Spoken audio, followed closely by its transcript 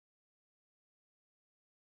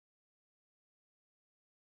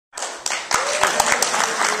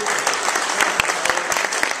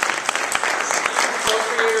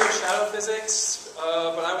physics,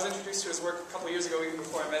 but I was introduced to his work a couple years ago, even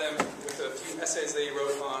before I met him, with a few essays that he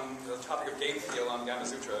wrote on the topic of game feel on Gamma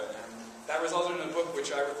Sutra, and that resulted in a book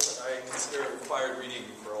which I consider required reading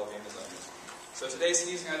for all game designers. So today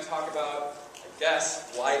Steve's going to talk about, I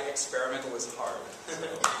guess, why experimental is hard. So, give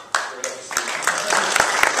it up to Steve.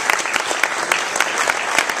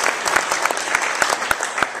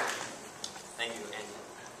 Thank you, Andy,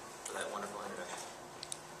 for that wonderful introduction.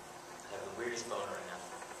 I have the weirdest boner right now.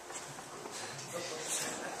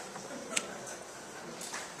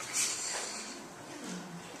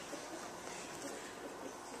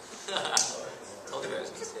 Told you I was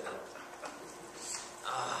going to say that.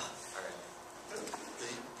 Alright.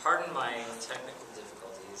 Pardon my technical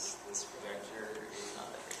difficulties. This projector is not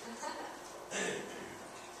that great.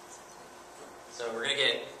 So we're going to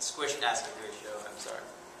get squished aspect ratio. I'm sorry.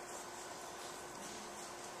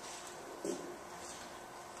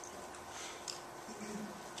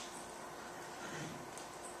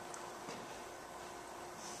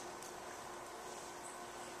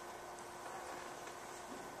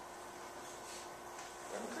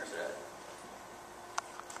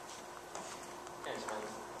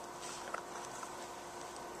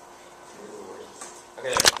 Okay,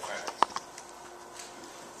 there. Alright.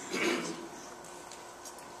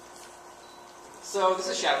 So this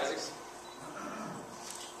is shadow physics.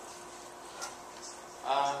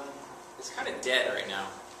 It's kind of dead right now.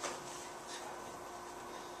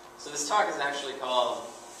 So this talk is actually called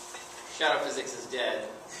Shadow Physics is Dead.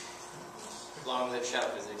 Long live shadow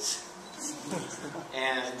physics.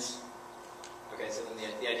 And okay, so then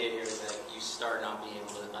the idea here is that you start not being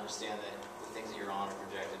able to understand that the things that you're on are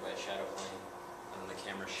projected by a shadow plane. And then the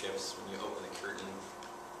camera shifts when you open the curtain.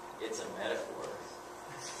 It's a metaphor.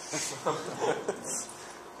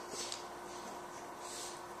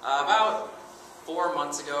 About 4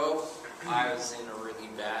 months ago, I was in a really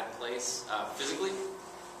bad place physically.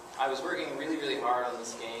 I was working really, really hard on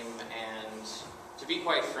this game, and to be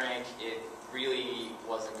quite frank, it really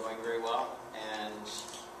wasn't going very well. And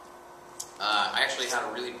I actually had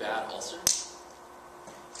a really bad ulcer.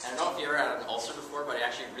 And I don't know if you ever had an ulcer before, but I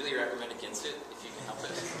actually really recommend against it if you can help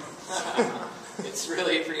it. It's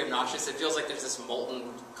really pretty obnoxious. It feels like there's this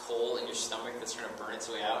molten coal in your stomach that's trying to burn its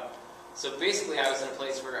way out. So basically I was in a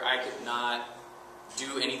place where I could not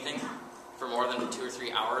do anything for more than 2 or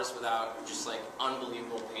 3 hours without just like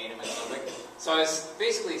unbelievable pain in my stomach. So I was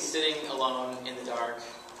basically sitting alone in the dark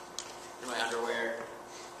in my underwear,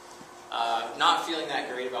 not feeling that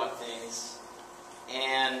great about things,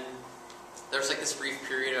 and there was like this brief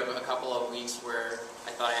period of a couple of weeks where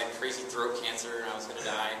I thought I had crazy throat cancer and I was going to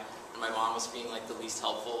die. And my mom was being like the least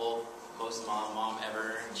helpful, most mom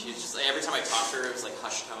ever. And she was just like, every time I talked to her, it was like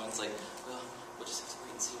hushed tones, like, well, we'll just have to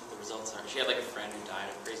wait and see what the results are. She had like a friend who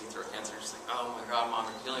died of crazy throat cancer. She's like, oh my god,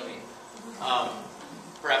 Mom, you're killing me.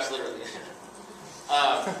 Perhaps literally.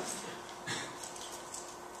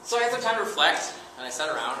 So I had some time to reflect, and I sat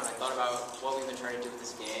around and I thought about what we've been trying to do with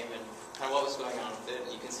this game and kind of what was going on with it.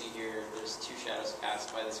 And you can see here, there's 2 shadows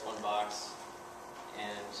cast by this one box,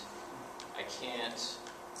 and I can't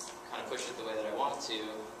kind of push it the way that I want to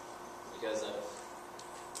because of,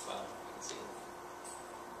 well, you can see.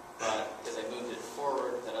 But because I moved it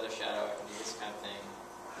forward, that other shadow, I can do this kind of thing.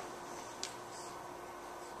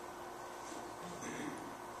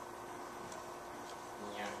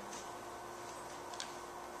 Yeah.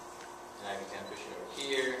 And I can kind of push it over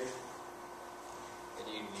here. And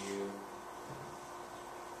you do.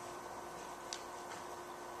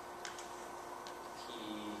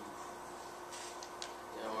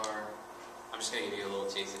 I'm just going to give you a little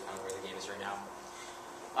taste of kind of where the game is right now.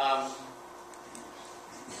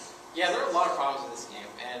 Yeah, there are a lot of problems with this game,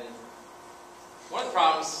 and one of the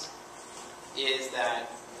problems is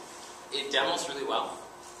that it demos really well,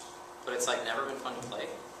 but it's like never been fun to play.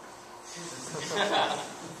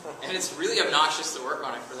 And it's really obnoxious to work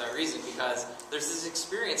on it for that reason, because there's this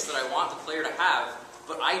experience that I want the player to have,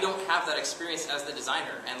 but I don't have that experience as the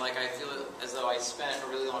designer, and like I feel as though I spent a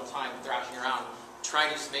really long time thrashing around trying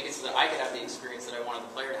to just make it so that I could have the experience that I wanted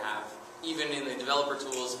the player to have, even in the developer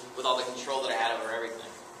tools with all the control that I had over everything.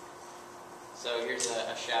 So here's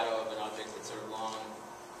a shadow of an object that's sort of long,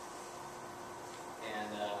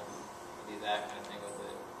 and we do that kind of thing with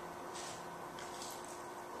it.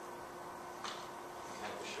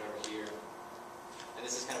 Kind of push it over here. And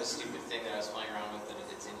this is kind of a stupid thing that I was playing around with, that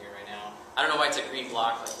it's in here right now. I don't know why it's a green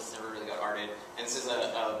block, like this never really got arted. And this is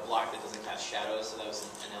a block that doesn't cast shadows, so that was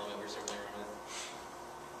an element we were sort of playing around with.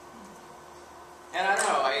 And I don't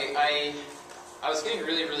know, I was getting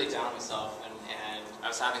really, really down on myself, and I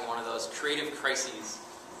was having one of those creative crises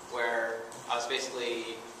where I was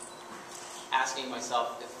basically asking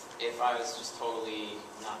myself if I was just totally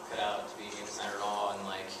not cut out to be a game designer at all, and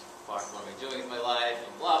like, fuck, what am I doing with my life,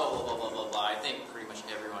 and blah, blah, blah, blah, blah, blah, blah, I think pretty much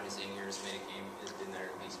everyone who's in here who's made a game has been there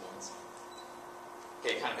at least once.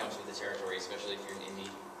 Okay, it kind of comes with the territory, especially if you're an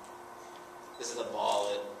indie. This is a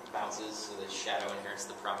ball that bounces, so the shadow inherits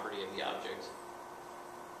the property of the object.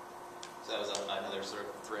 So that was another sort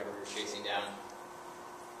of thread we were chasing down.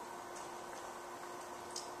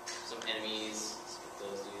 Some enemies, let's get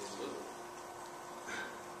those dudes.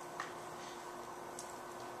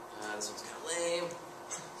 This one's kind of lame.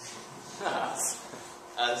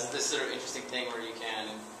 This is this sort of interesting thing where you can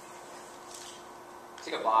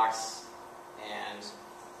take a box, and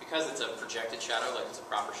because it's a projected shadow, like it's a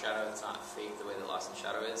proper shadow, it's not fake the way that Lost in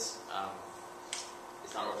Shadow is,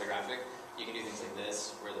 it's not orthographic, you can do things like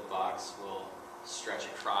this, where the box will stretch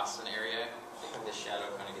across an area, like this shadow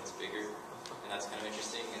kind of gets bigger, and that's kind of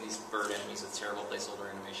interesting, and these bird enemies with terrible placeholder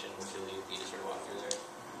animation will kill you if you just sort of walk through there.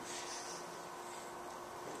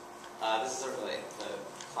 This is sort of like the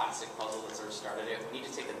classic puzzle that sort of started it. We need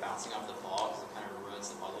to take the bouncing off the ball because it kind of ruins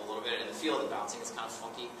the puzzle a little bit, and the feel of the bouncing is kind of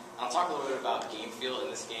funky. And I'll talk a little bit about game feel in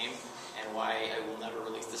this game and why I will never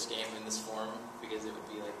release this game in this form, because it would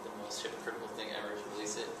be like the most hypocritical thing ever to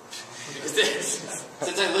release it. Because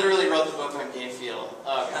since I literally wrote the book on game feel,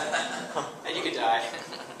 and you could die.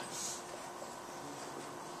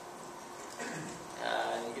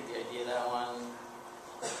 You get the idea of that one.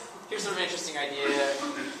 Here's sort of an interesting idea.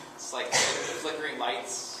 It's like the flickering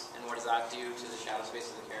lights, and what does that do to the shadow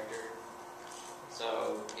space of the character?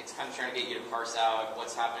 So it's kind of trying to get you to parse out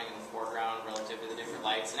what's happening in the foreground relative to the different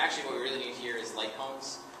lights. And actually what we really need here is light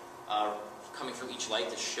cones coming from each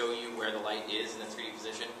light to show you where the light is in a 3D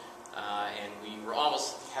position. And we were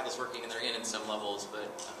almost had this working in some levels, but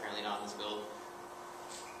apparently not in this build.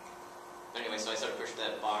 But anyway, so I sort of pushed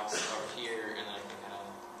that box over here, and then I can kind of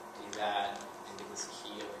do that and get this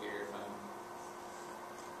key up here if I'm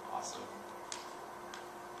awesome.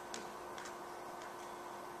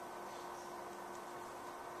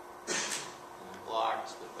 And I'm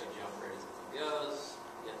blocked, but if I jump right as it goes,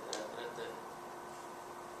 get that.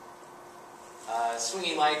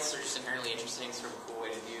 Swinging lights are just inherently interesting, sort of a cool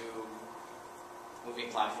way to view moving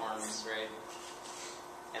platforms, right?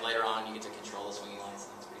 And later on, you get to control the swinging lights,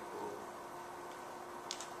 and that's pretty cool.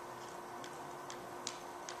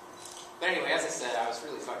 But anyway, as I said, I was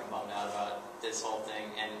really fucking bummed out about this whole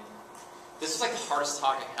thing, and this was like the hardest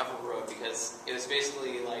talk I ever wrote, because it was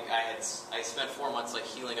basically like I spent 4 months like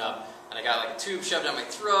healing up, and I got like a tube shoved down my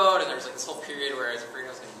throat, and there was like this whole period where I was afraid I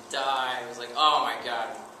was going to die. I was like, oh my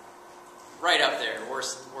god, right up there,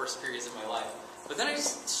 worst periods of my life. But then I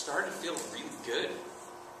just started to feel really good,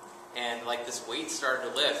 and like this weight started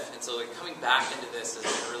to lift, and so like coming back into this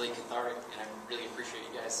is really cathartic, and I really appreciate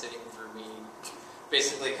you guys sitting for me,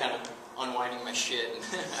 basically kind of unwinding my shit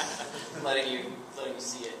and letting you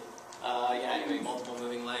see it. Yeah, anyway, multiple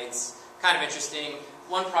moving lights, kind of interesting.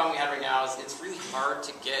 One problem we have right now is it's really hard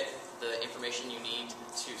to get the information you need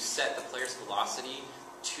to set the player's velocity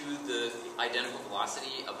to the identical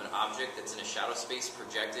velocity of an object that's in a shadow space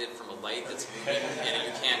projected from a light that's moving, and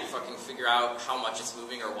you can't fucking figure out how much it's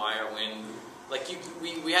moving or why or when. Like,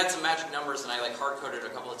 we had some magic numbers, and I like hard-coded it a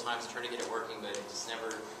couple of times to try to get it working, but it just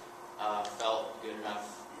never felt good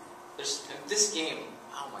enough. This game,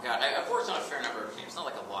 oh my god, I've worked on a fair number of games, not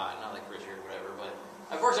like a lot, not like Richard or whatever, but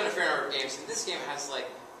I've worked on a fair number of games, and this game has like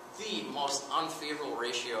the most unfavorable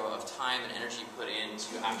ratio of time and energy put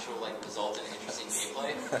into actual like result in interesting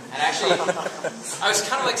gameplay. And actually, I was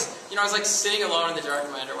kind of like, I was like sitting alone in the dark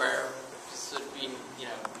in my underwear, just sort of being,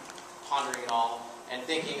 pondering it all, and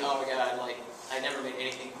thinking, oh my god, like, I never made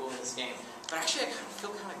anything cool in this game. But actually, I kind of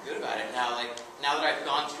feel kind of good about it now. Like, now that I've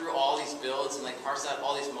gone through all these builds and like parsed out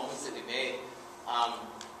all these moments that we made, I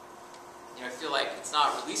feel like it's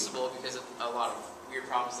not releasable because of a lot of weird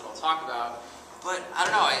problems that I'll talk about. But I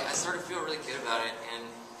don't know, I sort of feel really good about it, and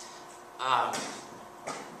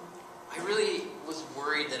I really was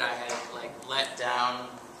worried that I had like let down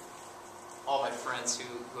all my friends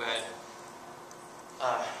who had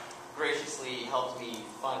graciously helped me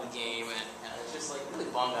fund the game, and I was just like really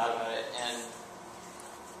bummed out about it, and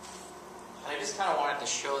I just kind of wanted to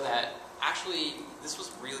show that actually this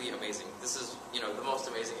was really amazing. This is the most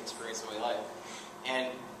amazing experience of my life.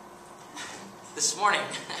 And this morning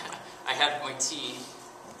I had my tea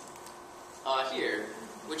here,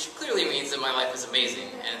 which clearly means that my life is amazing,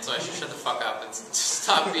 and so I should shut the fuck up and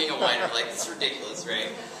stop being a whiner. Like, it's ridiculous, right?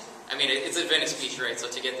 I mean, it's a Venice Beach, right? So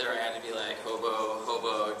to get there, I had to be like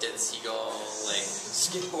hobo, dead seagull, like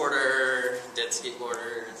skateboarder, dead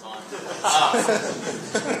skateboarder, and so on.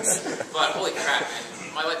 But holy crap,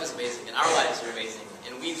 man, my life is amazing, and our lives are amazing,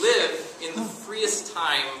 and we live in the freest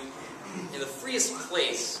time in the freest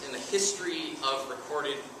place in the history of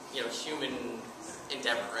recorded, human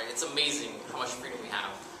endeavor, right? It's amazing how much freedom we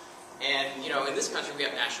have. And, in this country we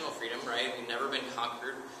have national freedom, right? We've never been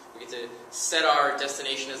conquered. We get to set our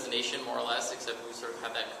destination as a nation, more or less, except we sort of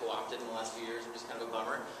had that co-opted in the last few years, which is kind of a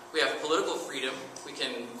bummer. We have political freedom. We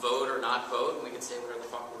can vote or not vote, and we can say whatever the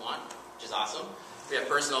fuck we want, which is awesome. We have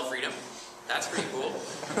personal freedom. That's pretty cool,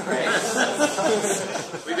 right?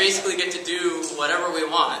 We basically get to do whatever we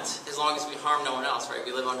want, as long as we harm no one else, right?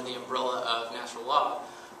 We live under the umbrella of natural law.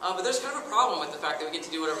 But there's kind of a problem with the fact that we get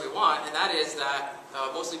to do whatever we want, and that is that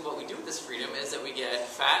mostly what we do with this freedom is that we get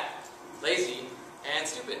fat, lazy, and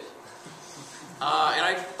stupid. And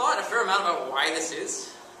I've thought a fair amount about why this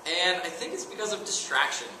is, and I think it's because of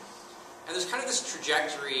distraction. And there's kind of this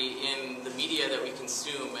trajectory in the media that we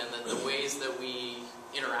consume and the ways that we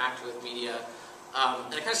interact with media.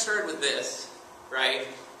 And it kind of started with this, right?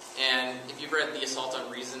 And if you've read The Assault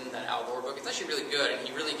on Reason, that Al Gore book, it's actually really good, and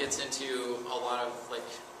he really gets into a lot of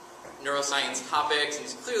neuroscience topics, and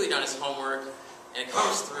he's clearly done his homework, and it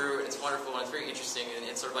comes through, and it's wonderful, and it's very interesting, and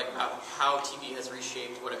it's sort of about how TV has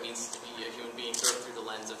reshaped what it means to be a human being, sort of through the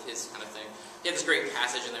lens of his kind of thing. He had this great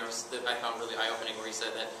passage in there that I found really eye-opening, where he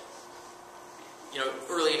said that,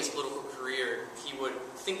 early in his political career, he would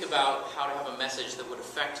think about how to have a message that would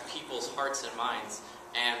affect people's hearts and minds.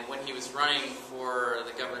 And when he was running for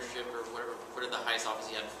the governorship, or whatever the highest office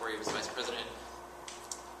he had before he was vice president,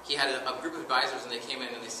 he had a group of advisors, and they came in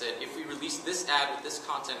and they said, if we release this ad with this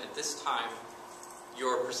content at this time,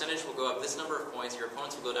 your percentage will go up this number of points, your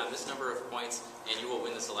opponents will go down this number of points, and you will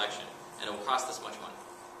win this election. And it will cost this much money.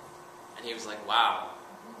 And he was like, wow.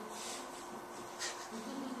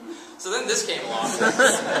 So then this came along,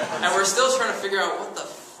 and we're still trying to figure out what the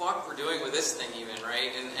fuck we're doing with this thing even,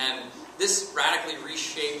 right? And this radically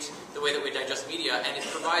reshaped the way that we digest media, and it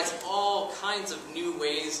provides all kinds of new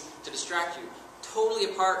ways to distract you. Totally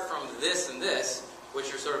apart from this and this,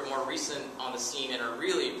 which are sort of more recent on the scene and are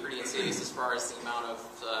really pretty insidious as far as the amount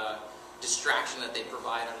of distraction that they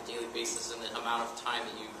provide on a daily basis and the amount of time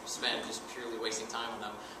that you spend just purely wasting time on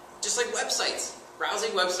them. Just like websites.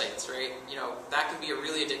 Browsing websites, right? That can be a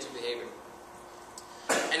really addictive behavior.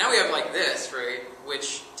 And now we have this, right?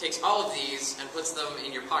 Which takes all of these and puts them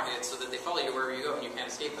in your pocket so that they follow you wherever you go and you can't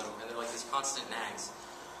escape them. And they're like these constant nags.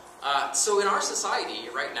 So in our society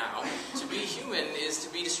right now, to be human is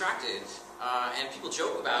to be distracted. And people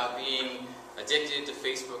joke about being addicted to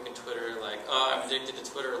Facebook and Twitter, like, oh, I'm addicted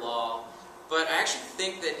to Twitter, lol. But I actually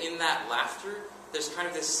think that in that laughter, there's kind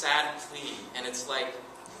of this sad plea. And it's like,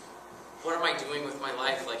 what am I doing with my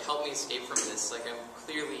life? Help me escape from this. I'm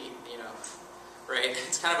clearly, right?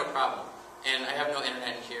 It's kind of a problem. And I have no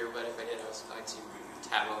internet in here, but if I did, I was going to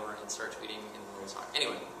tab over and start tweeting in the middle of talk.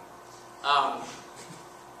 Anyway.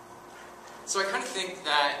 So I kind of think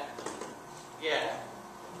that, yeah.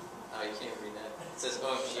 Oh, you can't even read that. It says,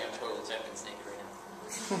 OMG, I'm totally typing naked right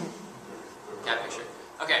now. Cat picture.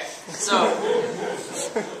 Okay, so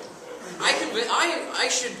I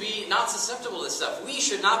should be not susceptible to this stuff. We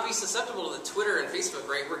should not be susceptible to the Twitter and Facebook,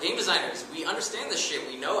 right? We're game designers. We understand this shit.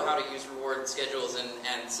 We know how to use reward schedules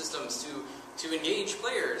and systems to engage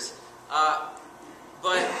players. But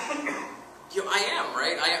I am,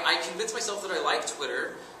 right? I convince myself that I like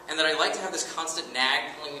Twitter and that I like to have this constant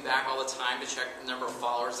nag pulling me back all the time to check the number of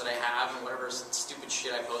followers that I have and whatever stupid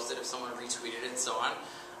shit I posted if someone retweeted it and so on.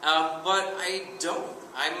 But I don't.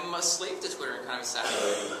 I'm a slave to Twitter in kind of a sad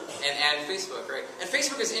way. And Facebook, right? And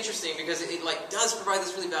Facebook is interesting because it does provide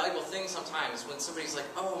this really valuable thing sometimes when somebody's like,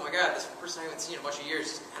 oh my god, this person I haven't seen in a bunch of years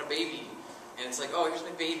just had a baby. And it's like, oh, here's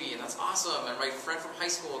my baby, and that's awesome. And my friend from high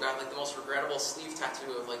school got the most regrettable sleeve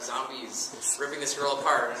tattoo of zombies ripping this girl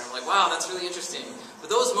apart. And I'm like, wow, that's really interesting. But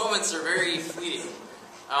those moments are very fleeting.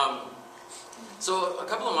 So a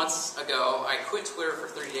couple of months ago, I quit Twitter for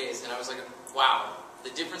 30 days, and I was like, wow, the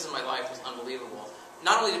difference in my life was unbelievable.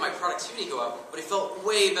 Not only did my productivity go up, but I felt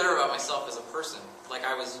way better about myself as a person. Like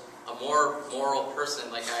I was a more moral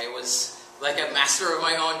person, like I was like a master of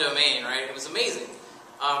my own domain, right? It was amazing.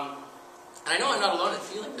 And I know I'm not alone in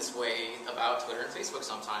feeling this way about Twitter and Facebook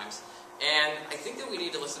sometimes. And I think that we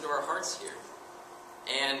need to listen to our hearts here.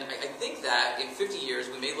 And I think that in 50 years,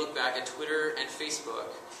 we may look back at Twitter and Facebook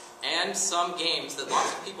and some games that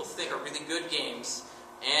lots of people think are really good games,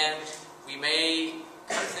 and we may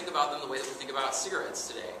kind of think about them the way that we think about cigarettes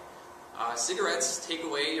today. Cigarettes take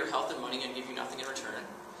away your health and money and give you nothing in return.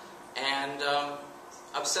 And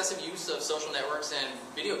obsessive use of social networks and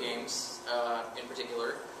video games, in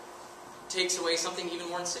particular, takes away something even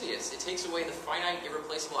more insidious. It takes away the finite,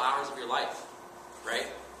 irreplaceable hours of your life, right?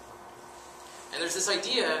 And there's this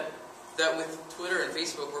idea that with Twitter and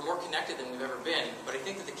Facebook, we're more connected than we've ever been, but I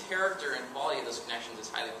think that the character and quality of those connections is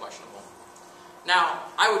highly questionable. Now,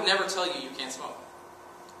 I would never tell you you can't smoke.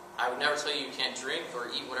 I would never tell you you can't drink or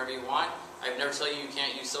eat whatever you want. I would never tell you you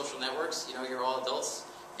can't use social networks. You know, you're all adults.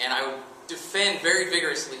 And I would defend very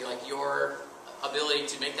vigorously, like, your ability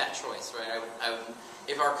to make that choice, right? I would,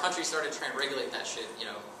 if our country started trying to regulate that shit, you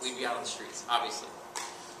know, we'd be out on the streets, obviously.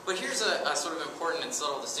 But here's a sort of important and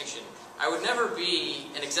subtle distinction. I would never be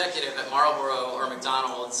an executive at Marlboro or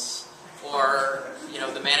McDonald's or, you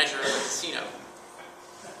know, the manager of a casino.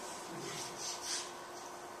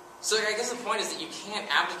 So I guess the point is that you can't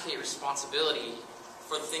abdicate responsibility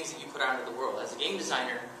for the things that you put out into the world. As a game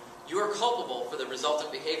designer, you are culpable for the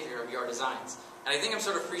resultant behavior of your designs. And I think I'm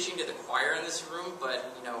sort of preaching to the choir in this room,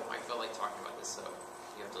 but, you know, I felt like talking about this, so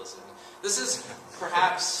you have to listen to me. This is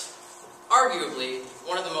perhaps, arguably,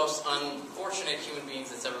 one of the most unfortunate human beings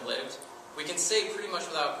that's ever lived. We can say pretty much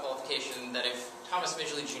without qualification that if Thomas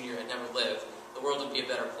Midgley Jr. had never lived, the world would be a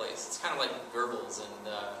better place. It's kind of like Goebbels and,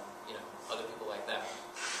 you know, other people like that.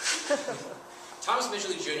 Thomas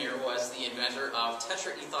Midgley Jr. was the inventor of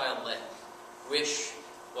tetraethyl lead, which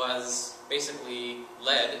was basically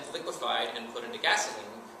lead liquefied and put into gasoline,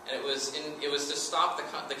 and it was to stop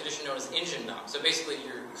the condition known as engine knock. So basically,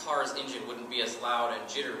 your car's engine wouldn't be as loud and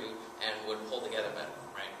jittery and would hold together better,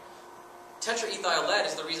 right? Tetraethyl lead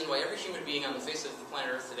is the reason why every human being on the face of the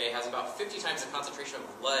planet Earth today has about 50 times the concentration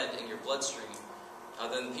of lead in your bloodstream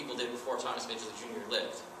than people did before Thomas Midgley Jr.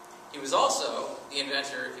 lived. He was also the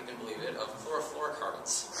inventor, if you can believe it, of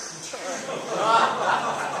chlorofluorocarbons.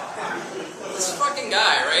 This fucking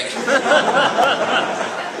guy, right?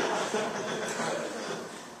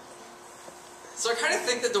 So I kind of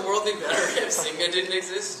think that the world would be better if Zynga didn't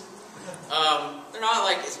exist. They're not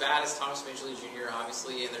like as bad as Thomas Midgley Jr.,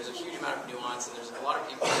 obviously, and there's a huge amount of nuance, and there's a lot of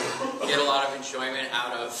people who get a lot of enjoyment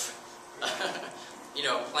out of you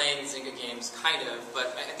know, playing Zynga games, kind of,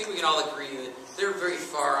 but I think we can all agree that they're very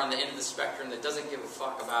far on the end of the spectrum that doesn't give a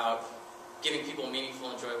fuck about giving people meaningful,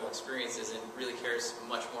 enjoyable experiences and really cares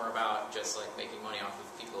much more about just like making money off of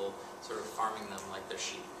people sort of farming them like they're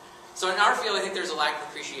sheep. So in our field, I think there's a lack of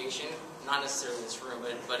appreciation, not necessarily in this room,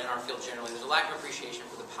 but in our field generally, there's a lack of appreciation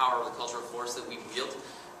for the power of the cultural force that we wield.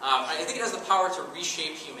 I think it has the power to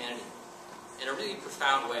reshape humanity in a really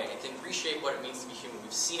profound way. It can reshape what it means to be human.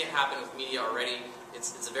 We've seen it happen with media already.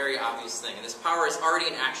 It's a very obvious thing. And this power is already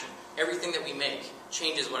in action. Everything that we make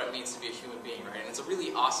changes what it means to be a human being, right? And it's a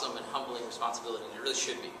really awesome and humbling responsibility, and it really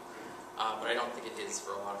should be. But I don't think it is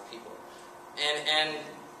for a lot of people. And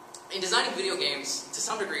in designing video games, to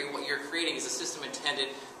some degree, what you're creating is a system intended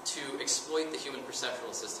to exploit the human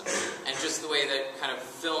perceptual system. And just the way that kind of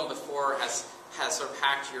film before has sort of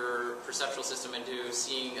hacked your perceptual system into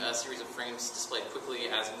seeing a series of frames displayed quickly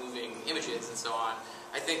as moving images and so on.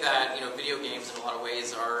 I think that, you know, video games in a lot of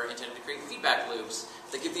ways are intended to create feedback loops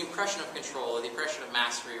that give the impression of control, or the impression of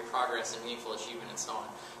mastery or progress and meaningful achievement and so on.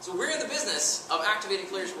 So we're in the business of activating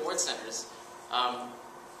players' reward centers.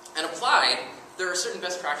 And applied, there are certain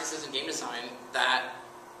best practices in game design that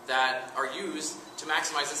are used to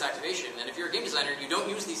maximize this activation. And if you're a game designer, you don't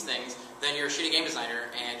use these things, then you're a shitty game designer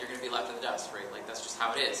and you're going to be left in the dust, right? Like, that's just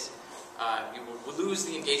how it is. You will lose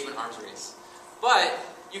the engagement arms race. But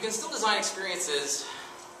you can still design experiences,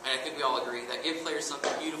 and I think we all agree, that give players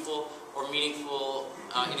something beautiful or meaningful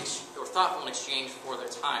or thoughtful in exchange for their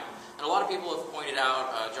time. And a lot of people have pointed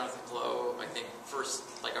out, Jonathan Glow, I think, first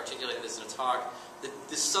articulated this in a talk,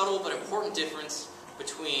 this subtle but important difference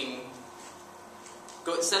between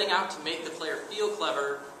setting out to make the player feel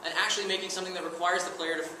clever and actually making something that requires the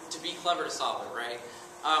player to be clever to solve it, right?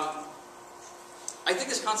 I think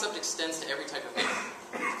this concept extends to every type of game.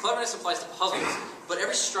 Cleverness applies to puzzles, but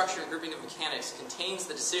every structure and grouping of mechanics contains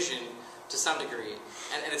the decision to some degree.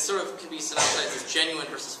 And it sort of can be synopsized as genuine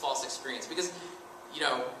versus false experience. Because, you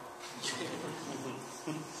know,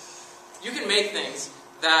 you can make things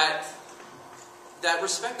that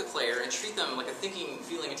respect the player and treat them like a thinking,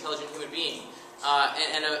 feeling, intelligent human being.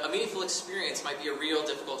 And a meaningful experience might be a real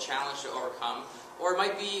difficult challenge to overcome, or it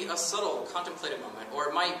might be a subtle, contemplative moment, or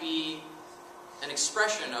it might be an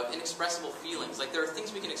expression of inexpressible feelings. Like, there are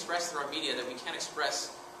things we can express through our media that we can't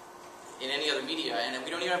express in any other media, and we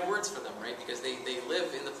don't even have words for them, right? Because they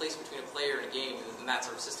live in the place between a player and a game, and that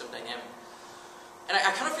sort of system dynamic. And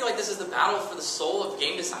I kind of feel like this is the battle for the soul of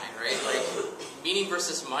game design, right? Like, meaning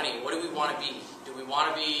versus money. What do we want to be? Do we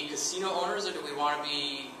want to be casino owners, or do we want to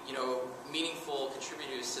be, you know, meaningful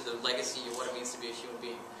contributors to the legacy of what it means to be a human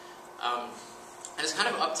being? And it's kind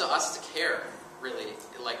of up to us to care, really,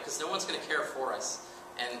 because no one's going to care for us.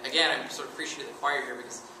 And again, I'm sort of preaching to the choir here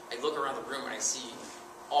because I look around the room and I see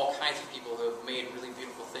all kinds of people who have made really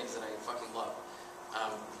beautiful things that I fucking love.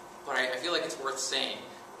 But I feel like it's worth saying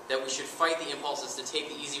that we should fight the impulses to take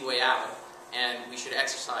the easy way out, and we should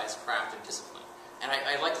exercise craft and discipline. And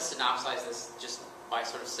I'd like to synopsize this just by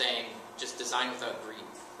sort of saying, just design without greed,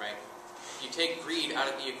 right? If you take greed out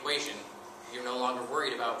of the equation, you're no longer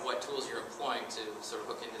worried about what tools you're employing to sort of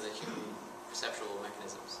hook into the human perceptual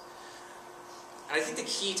mechanisms. And I think the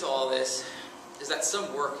key to all this is that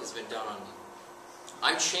some work has been done on me.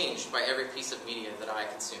 I'm changed by every piece of media that I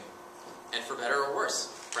consume, and for better or worse,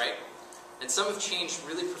 right? And some have changed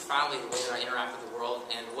really profoundly the way that I interact with the world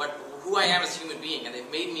and who I am as a human being, and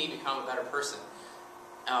they've made me become a better person.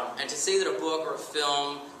 And to say that a book or a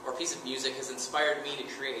film or a piece of music has inspired me to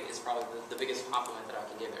create is probably the biggest compliment that I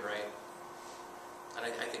can give it, right? And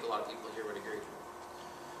I think a lot of people here would agree.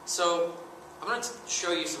 So I'm going to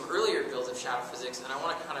show you some earlier builds of shadow physics, and I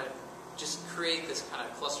want to kind of just create this kind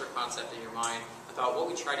of cluster concept in your mind about what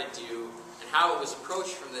we try to do and how it was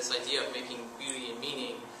approached from this idea of making beauty and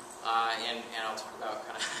meaning, and I'll talk about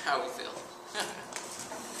kind of how we failed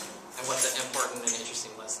and what the important and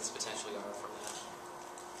interesting lessons potentially are from that.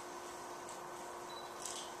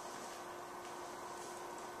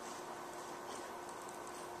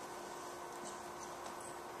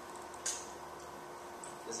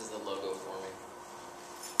 This is the logo for me,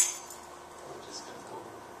 which is kind of cool.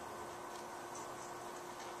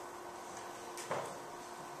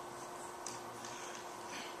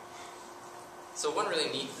 So one really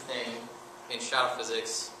neat thing in shadow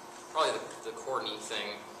physics, probably the core neat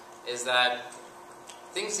thing, is that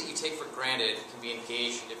things that you take for granted can be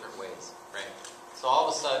engaged in different ways, right? So all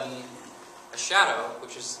of a sudden, a shadow,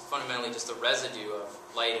 which is fundamentally just a residue of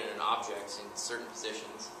light in an object in certain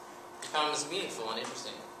positions, becomes meaningful and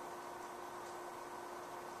interesting.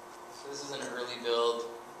 So this is an early build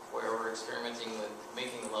where we're experimenting with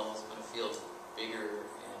making the levels kind of feel bigger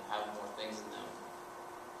and have more things in them.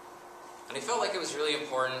 And I felt like it was really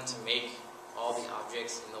important to make all the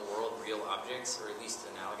objects in the world real objects, or at least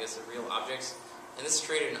analogous of real objects. And this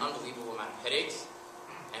created an unbelievable amount of headaches.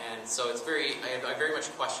 And so it's I very much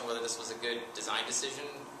question whether this was a good design decision,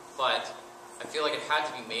 but I feel like it had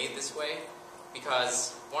to be made this way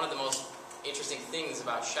because one of the most interesting things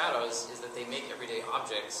about shadows is that they make everyday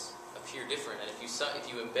objects appear different. And if you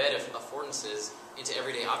embed affordances into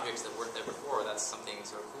everyday objects that weren't there before, that's something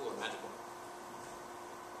sort of cool and magical.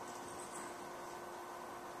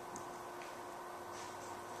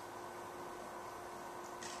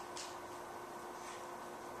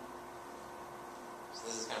 So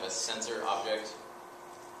this is kind of a sensor object.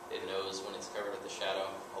 It knows when it's covered with the shadow,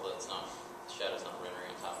 although it's not. The shadow's not rendering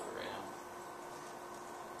on top of it right now.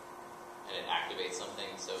 And it activates something,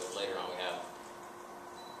 so later on we have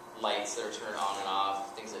lights that are turned on and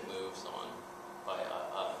off, things that move, so on, by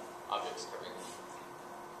objects covering them.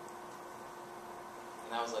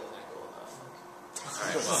 And that was like kind of cool.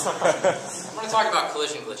 Alright, well, I'm going to talk about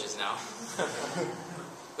collision glitches now.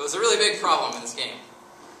 It was a really big problem in this game.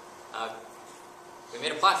 We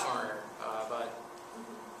made a platformer, but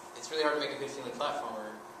it's really hard to make a good feeling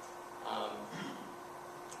platformer,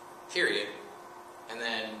 period. And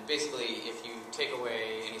then basically, if you take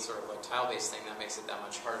away any sort of like tile-based thing, that makes it that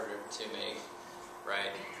much harder to make,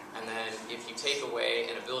 right? And then if you take away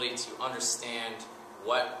an ability to understand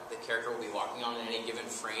what the character will be walking on in any given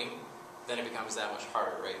frame, then it becomes that much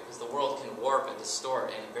harder, right? Because the world can warp and distort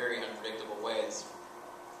in very unpredictable ways,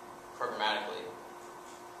 programmatically.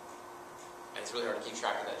 And it's really hard to keep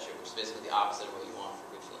track of that shit, which is basically the opposite of what you want for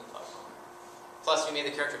a good feeling platformer. Plus, we made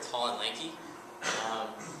the character tall and lanky.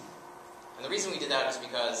 And the reason we did that is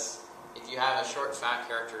because if you have a short, fat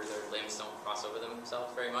character, their limbs don't cross over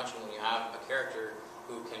themselves very much, and when you have a character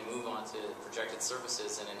who can move onto projected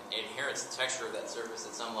surfaces and inherits the texture of that surface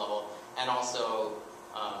at some level, and also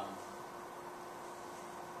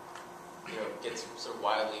gets sort of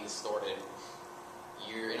wildly distorted,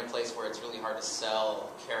 you're in a place where it's really hard to sell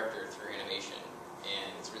character through animation,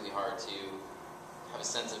 and it's really hard to have a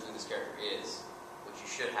sense of who this character is, which you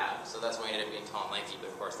should have. So that's why I ended up being tall and lanky, but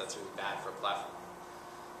of course that's really bad for a platform.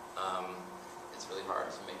 It's really hard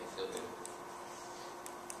to make it feel good.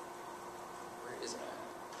 Where is that?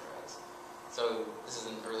 Right. So this is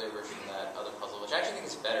an earlier version of that other puzzle, which I actually think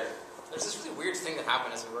is better. There's this really weird thing that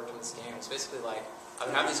happened as we worked on this game. It's basically like, I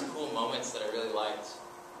would have these cool moments that I really liked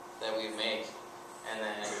that we would make, and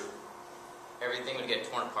then everything would get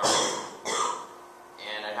torn apart,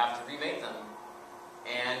 and I'd have to remake them,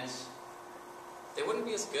 and they wouldn't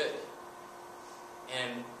be as good.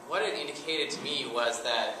 And what it indicated to me was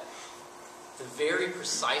that the very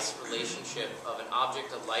precise relationship of an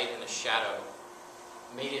object, a light, and a shadow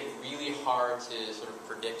made it really hard to sort of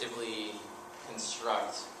predictably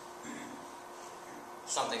construct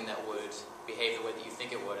something that would behave the way that you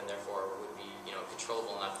think it would, and therefore would be,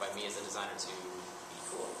 controllable enough by me as a designer to be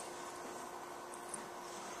cool.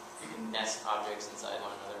 You can nest objects inside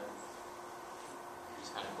one another, which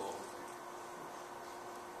is kind of cool.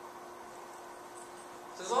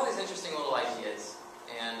 So there's all these interesting little ideas,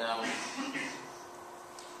 and I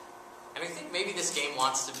think maybe this game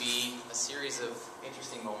wants to be a series of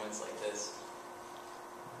interesting moments like this.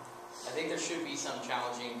 I think there should be some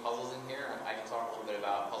challenging puzzles in here. I can talk a little bit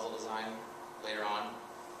about puzzle design later on,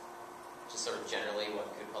 just sort of generally what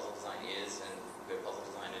good puzzle design is and good puzzle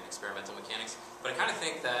design and experimental mechanics. But I kind of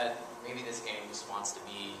think that maybe this game just wants to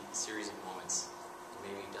be a series of moments.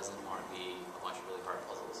 Maybe it doesn't want to be a bunch of really hard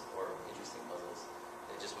puzzles or interesting puzzles.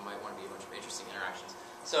 It just might want to be a bunch of interesting interactions.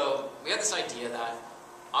 So we had this idea that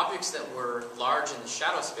objects that were large in the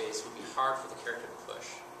shadow space would be hard for the character to push.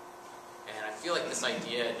 And I feel like this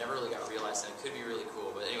idea never really got realized, and it could be really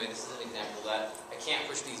cool. But anyway, this is an example of that. I can't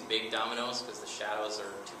push these big dominoes because the shadows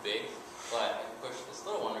are too big, but I can push this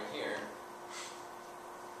little one right here.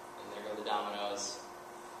 And there go the dominoes.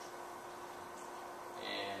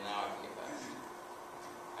 And now I can get back.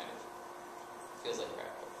 Kind of. Feels like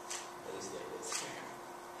crap, but at least the idea is there.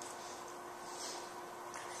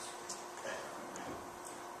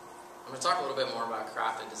 I'm going to talk a little bit more about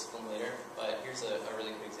craft and discipline later, but here's a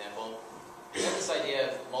really good example. We have this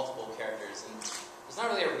idea of multiple characters, and there's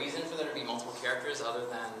not really a reason for there to be multiple characters other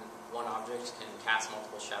than one object can cast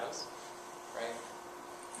multiple shadows, right?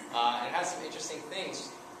 And it has some interesting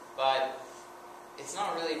things, but it's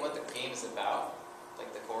not really what the game is about,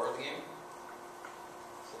 like the core of the game.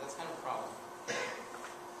 So that's kind of a problem.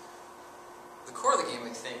 The core of the game, I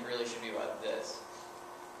think, really should be about this,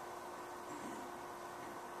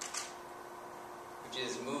 which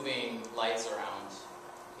is moving lights around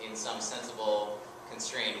in some sensible,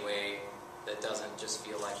 constrained way that doesn't just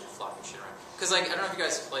feel like you're flopping shit around. Because, I don't know if you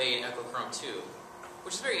guys played Echo Chrome 2,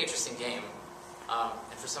 which is a very interesting game,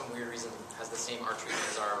 and for some weird reason has the same art treatment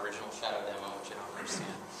as our original Shadow demo, which I don't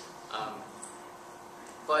understand.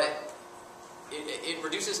 But it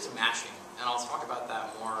reduces to mashing, and I'll talk about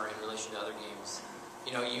that more in relation to other games.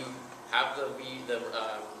 You have the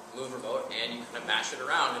move remote, and you kind of mash it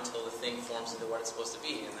around until the thing forms into what it's supposed to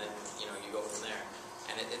be, and then you go from there.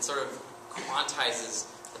 And it sort of quantizes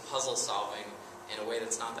the puzzle solving in a way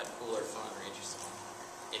that's not that cool or fun or interesting,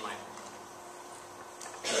 in my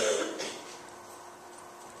opinion.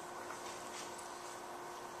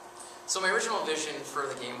 So my original vision for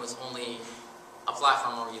the game was only a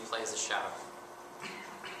platform where you play as a shadow.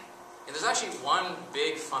 And there's actually one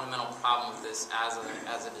big fundamental problem with this as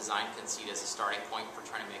a design conceit, as a starting point for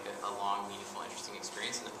trying to make a long, meaningful, interesting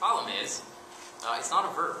experience. And the problem is, it's not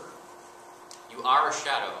a verb. You are a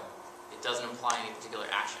shadow. It doesn't imply any particular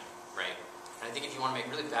action, right? And I think if you want to make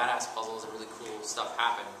really badass puzzles and really cool stuff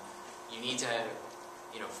happen, you need to,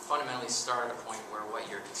 fundamentally start at a point where what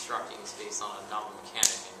you're constructing is based on a novel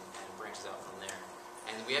mechanic and branches out from there.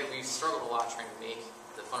 And we've struggled a lot trying to make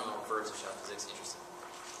the fundamental verbs of shadow physics interesting.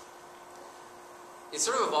 It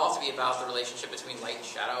sort of evolved to be about the relationship between light and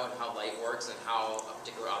shadow and how light works and how a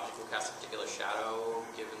particular object will cast a particular shadow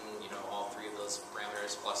given, all three of those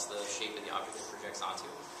parameters plus the shape of the object it projects onto.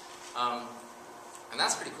 And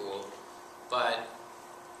that's pretty cool, but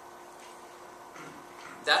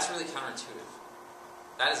that's really counterintuitive.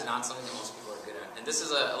 That is not something that most people are good at. And this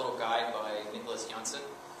is a little guide by Nicholas Janssen,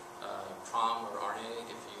 Prom or Arne, if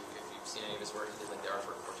you've seen any of his work. He did like the art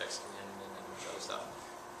for Cortex Command and other stuff.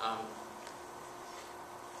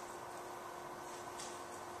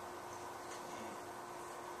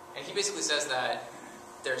 And he basically says that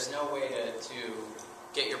there's no way to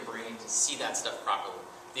get your brain to see that stuff properly.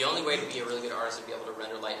 The only way to be a really good artist and be able to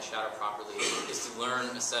render light and shadow properly is to learn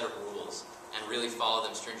a set of rules and really follow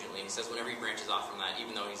them stringently. And he says whenever he branches off from that,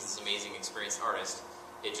 even though he's this amazing, experienced artist,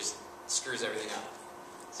 it just screws everything up.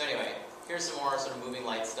 So anyway, here's some more sort of moving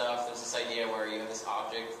light stuff. There's this idea where you have this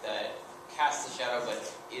object that casts a shadow but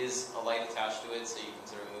is a light attached to it, so you can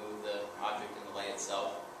sort of move the object and the light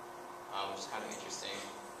itself, which is kind of interesting.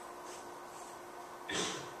 You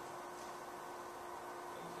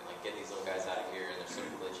can get these little guys out of here, and there's sort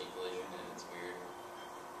of glitchy collision, and it's weird,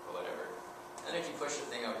 but whatever. And if you push the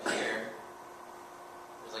thing over here,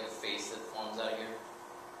 there's like a face that forms out of here.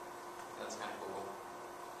 That's kind of cool.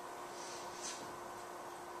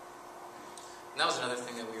 And that was another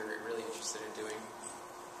thing that we were really interested in doing.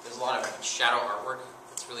 There's a lot of shadow artwork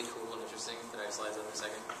that's really cool and interesting that I have slides on in a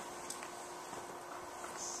second.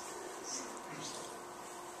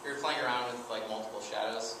 We were playing around with like multiple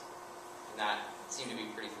shadows, and that seemed to be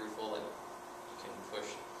pretty fruitful. Like you can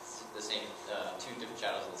push the same two different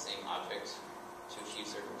shadows of the same object achieve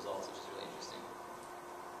certain results, which is really interesting.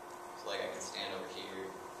 So like I can stand over here,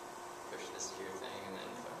 push this here thing, and then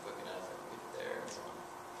if I'm quick enough, I can get it there, and so on.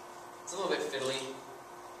 It's a little bit fiddly.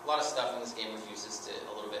 A lot of stuff in this game reduces to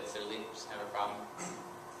a little bit fiddly, which is kind of a problem.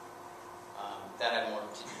 That had more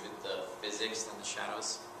to do with the physics than the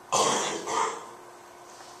shadows.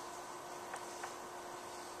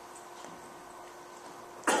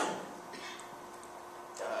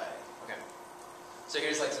 Okay. So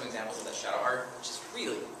here's like some examples of that shadow art, which is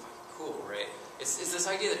really fucking cool, right? It's this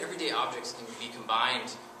idea that everyday objects can be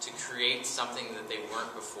combined to create something that they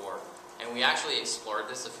weren't before. And we actually explored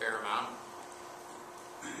this a fair amount.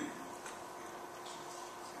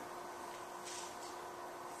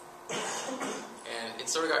 And it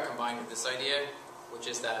sort of got combined with this idea, which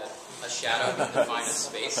is that a shadow can define a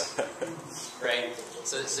space, right?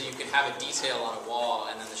 So you can have a detail on a wall,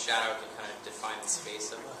 and then the shadow can kind of define the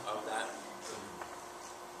space of that.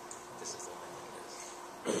 This is the thing it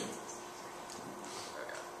is.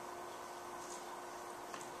 Okay.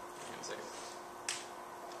 Hang on a second.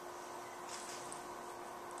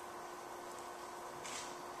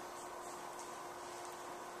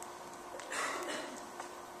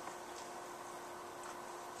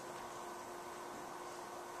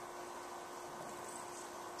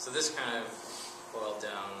 So this kind of boiled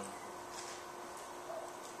down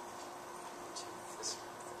to this.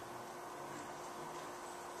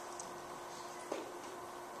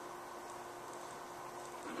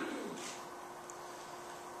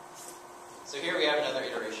 So here we have another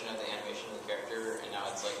iteration of the animation of the character, and now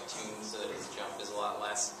it's like tuned so that his jump is a lot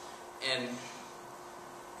less. And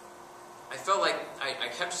I felt like I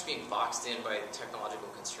kept just being boxed in by technological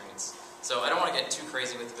constraints. So I don't want to get too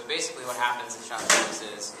crazy with it, but basically what happens in Shadow Games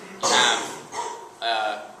is you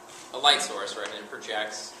have a light source, right, and it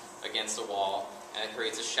projects against a wall, and it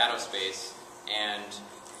creates a shadow space, and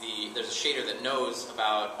there's a shader that knows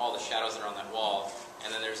about all the shadows that are on that wall,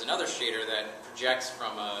 and then there's another shader that projects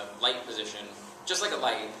from a light position, just like a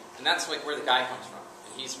light, and that's like where the guy comes from,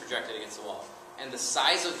 and he's projected against the wall. And the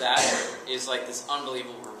size of that is like this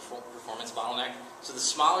unbelievable performance bottleneck. So the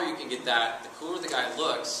smaller you can get that, the cooler the guy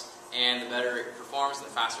looks, and the better it performs, and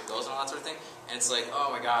the faster it goes, and all that sort of thing. And it's like, oh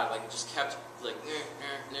my god, like it just kept like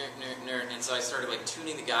and so I started like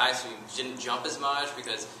tuning the guy so he didn't jump as much,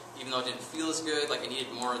 because even though it didn't feel as good, like I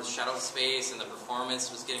needed more of the shadow space, and the performance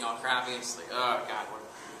was getting all crappy. It's like, oh god,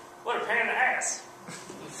 What a pain in the ass.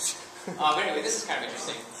 but anyway, this is kind of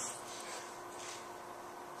interesting.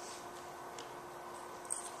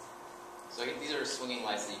 So these are swinging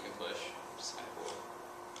lights that you can push, which is kind of cool.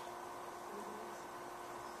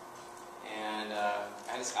 And I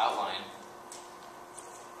have this outline.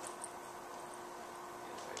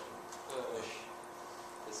 And if I can push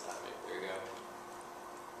this out, right, there we go.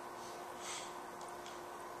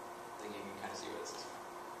 I think you can kind of see what this is.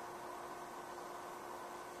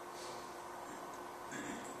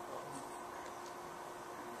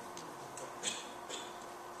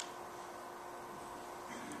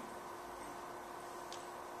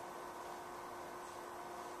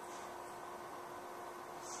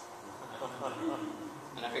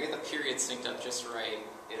 And if I get the period synced up just right,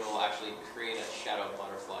 it'll actually create a shadow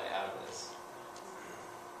butterfly out of this.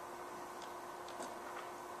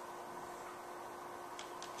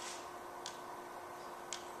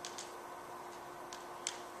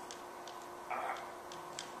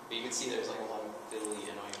 But you can see there's like a lot of fiddly,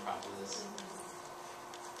 annoying problems with this.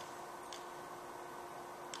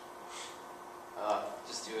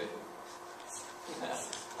 Just do it.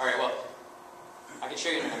 Alright, well, I can show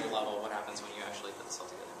you in another level what happens when you actually put this all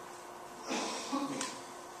together.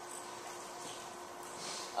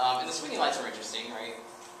 And the swinging lights are interesting, right?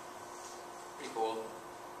 Pretty cool.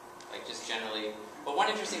 Like, just generally. But one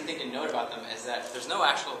interesting thing to note about them is that there's no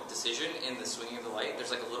actual decision in the swinging of the light.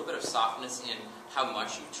 There's like a little bit of softness in how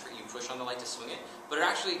much you push on the light to swing it. But it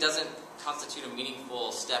actually doesn't constitute a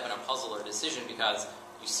meaningful step in a puzzle or decision, because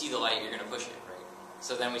you see the light, you're going to push it, right?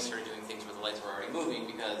 So then we started doing things where the lights were already moving,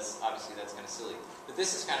 because obviously that's kind of silly. But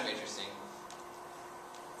this is kind of interesting,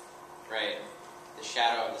 right? The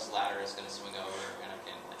shadow of this ladder is going to swing over, and I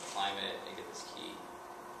can like climb it and get this key.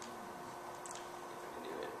 If I can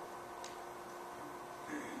do it.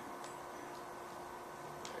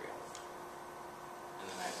 There we go. And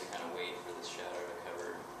then I have to kind of wait for this shadow to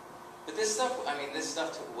cover. But this stuff, I mean, this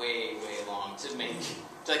stuff took way, way long to make.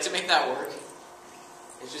 To make that work.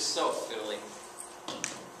 It's just so fiddly.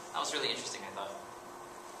 That was really interesting, I thought,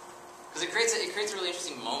 because it creates a really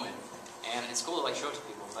interesting moment, and it's cool to like show it to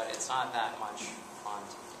people, but it's not that much fun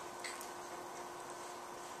to make.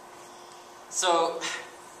 So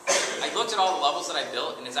I looked at all the levels that I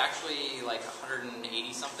built, and it's actually like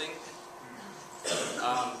 180 something.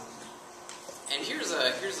 And here's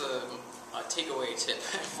a takeaway tip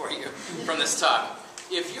for you from this talk.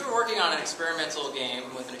 If you're working on an experimental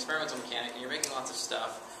game with an experimental mechanic and you're making lots of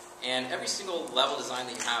stuff, and every single level design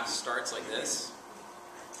that you have starts like this,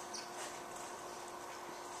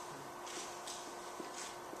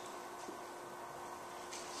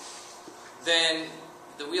 then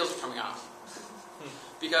the wheels are coming off.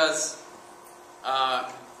 Because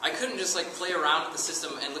I couldn't just like play around with the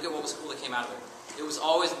system and look at what was cool that came out of it. It was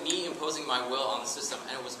always me imposing my will on the system,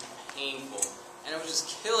 and it was painful. And it was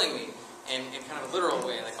just killing me in kind of a literal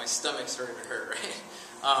way, like my stomach started to hurt, right?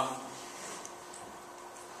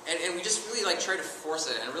 And we just really like try to force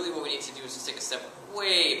it, and really what we need to do is just take a step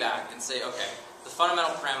way back and say, okay, the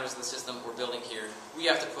fundamental parameters of the system we're building here, we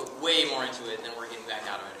have to put way more into it than we're getting back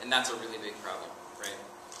out of it, and that's a really big problem, right?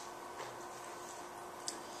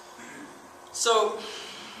 So,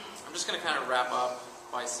 I'm just going to kind of wrap up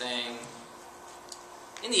by saying,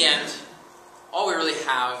 in the end, all we really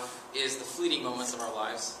have is the fleeting moments of our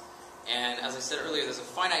lives. And as I said earlier, there's a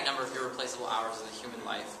finite number of irreplaceable hours in the human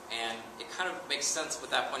life. And it kind of makes sense with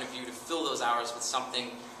that point of view to fill those hours with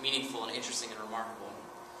something meaningful and interesting and remarkable.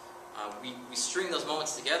 We string those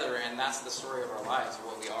moments together, and that's the story of our lives,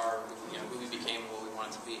 what we are, who we became, and what we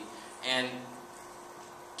wanted to be. And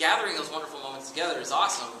gathering those wonderful moments together is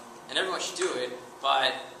awesome, and everyone should do it,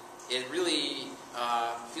 but it really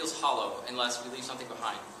feels hollow unless we leave something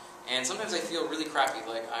behind. And sometimes I feel really crappy,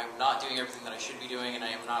 like I'm not doing everything that I should be doing, and I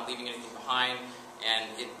am not leaving anything behind, and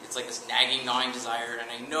it's like this nagging, gnawing desire, and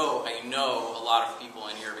I know a lot of people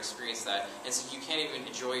in here have experienced that, and so you can't even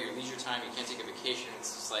enjoy your leisure time, you can't take a vacation,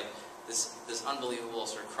 it's just like this unbelievable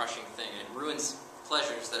sort of crushing thing, and it ruins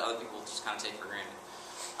pleasures that other people just kind of take for granted.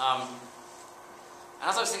 And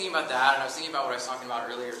as I was thinking about that, and I was thinking about what I was talking about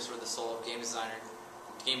earlier, sort of the soul of game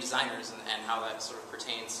designers, and how that sort of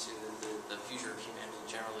pertains to the future of humanity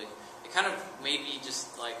generally, it kind of made me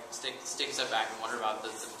just like take a step back and wonder about the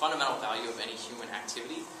fundamental value of any human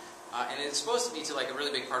activity. And it's supposed to be to like a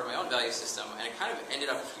really big part of my own value system, and it kind of ended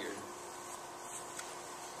up here.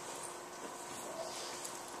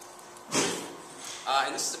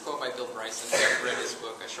 And this is a quote by Bill Bryson. I've read his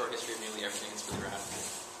book, A Short History of Nearly Everything. It's really rad.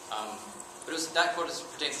 But that quote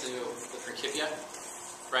pertains to the Principia,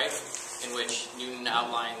 right? In which Newton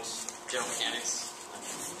outlined general mechanics.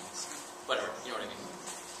 Whatever, you know what I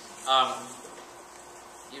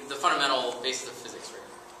mean. The fundamental basis of physics, right?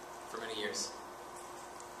 For many years.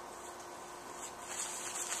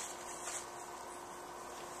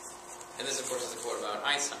 And this, of course, is a quote about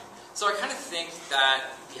Einstein. So I kind of think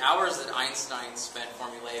that the hours that Einstein spent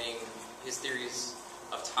formulating his theories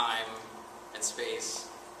of time and space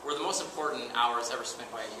were the most important hours ever spent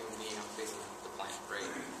by a human being on the face of the planet, right?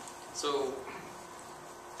 So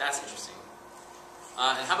that's interesting.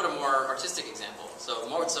 And how about a more artistic example? So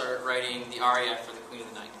Mozart writing the aria for the Queen of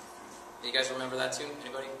the Night. You guys remember that tune?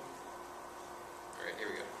 Anybody? All right, here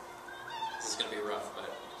we go. This is going to be rough, but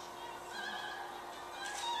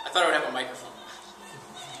I thought I would have a microphone.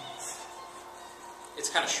 It's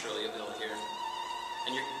kind of shrilly a little here.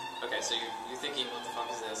 And okay, so you're thinking, what the fuck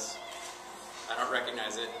is this? I don't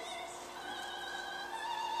recognize it.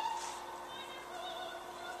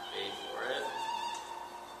 Wait for it.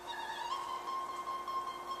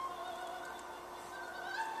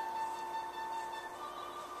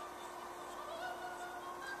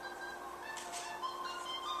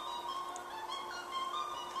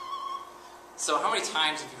 So how many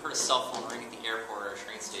times have you heard a cell phone ring at the airport or a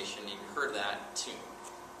train station and you've heard that tune,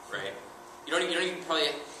 right? You don't even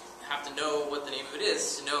probably have to know what the name of it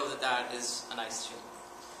is to know that that is a nice tune.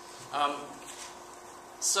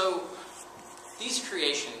 So these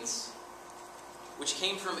creations, which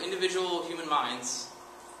came from individual human minds,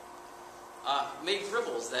 make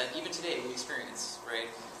ripples that even today we experience, right?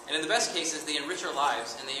 And in the best cases, they enrich our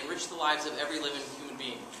lives, and they enrich the lives of every living human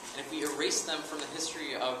being. And if we erase them from the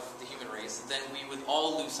history of the human race, then we would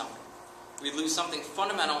all lose something. We'd lose something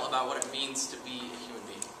fundamental about what it means to be a human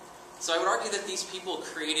being. So I would argue that these people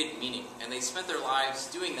created meaning, and they spent their lives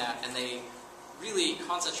doing that, and they really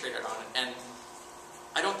concentrated on it. And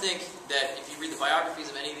I don't think that if you read the biographies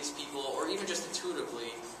of any of these people, or even just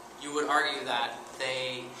intuitively, you would argue that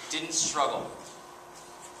they didn't struggle.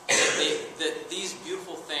 That these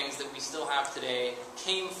beautiful things that we still have today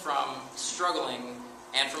came from struggling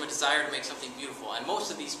and from a desire to make something beautiful. And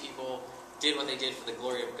most of these people did what they did for the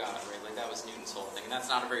glory of God, right? Like that was Newton's whole thing. And that's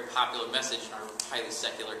not a very popular message in our highly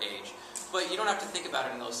secular age. But you don't have to think about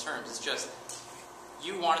it in those terms. It's just,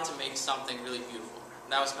 you wanted to make something really beautiful.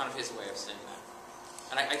 And that was kind of his way of saying that.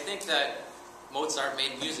 And I think that Mozart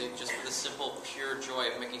made music just for the simple, pure joy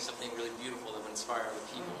of making something really beautiful that would inspire other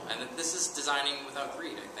people. And this is designing without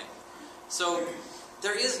greed, I think. So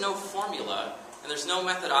there is no formula, and there's no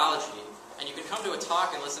methodology, and you can come to a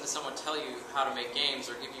talk and listen to someone tell you how to make games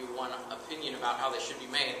or give you one opinion about how they should be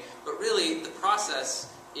made, but really the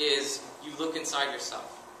process is you look inside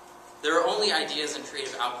yourself. There are only ideas and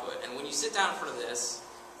creative output, and when you sit down in front of this,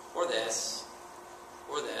 or this,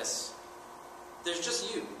 or this, there's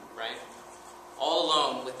just you, right? All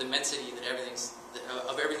alone with the immensity that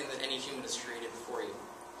of everything that any human has created before you.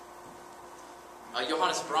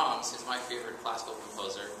 Johannes Brahms is my favorite classical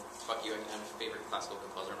composer. Fuck you, I can have a favorite classical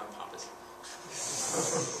composer, I'm not pompous.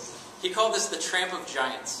 He called this the tramp of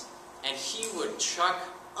giants, and he would chuck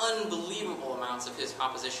unbelievable amounts of his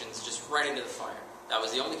compositions just right into the fire. That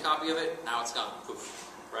was the only copy of it, now it's gone.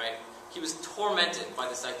 Poof, right? He was tormented by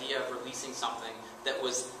this idea of releasing something that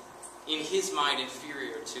was, in his mind,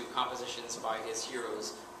 inferior to compositions by his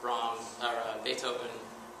heroes, Beethoven,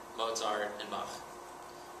 Mozart, and Bach.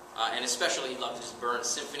 And especially he loved his Burns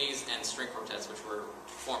symphonies and string quartets, which were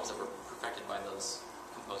forms that were perfected by those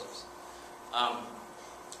composers.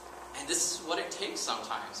 And this is what it takes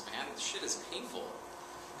sometimes, man. This shit is painful.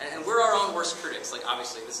 And we're our own worst critics. Like,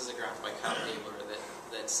 obviously, this is a graph by Kyle Gabler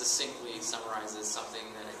that succinctly summarizes something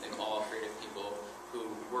that I think all creative people who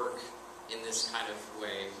work in this kind of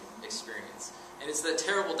way experience. And it's the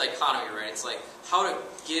terrible dichotomy, right? It's like how to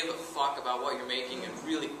give a fuck about what you're making and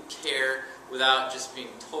really care without just being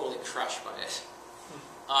totally crushed by it.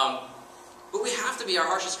 But we have to be our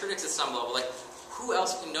harshest critics at some level. Like, who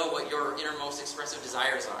else can know what your innermost expressive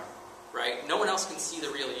desires are, right? No one else can see the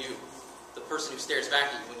real you, the person who stares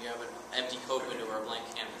back at you when you have an empty Coke window or a blank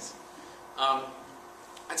canvas.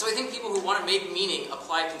 And so I think people who want to make meaning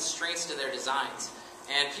apply constraints to their designs.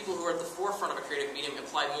 And people who are at the forefront of a creative medium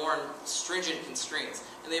apply more stringent constraints.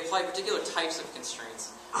 And they apply particular types of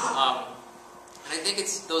constraints. And I think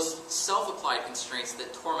it's those self-applied constraints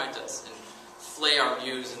that torment us and flay our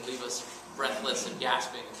muse and leave us breathless and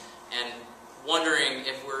gasping and wondering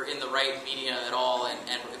if we're in the right media at all and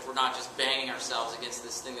if we're not just banging ourselves against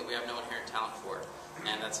this thing that we have no inherent talent for.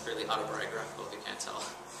 And that's fairly autobiographical if you can't tell.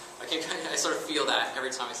 I sort of feel that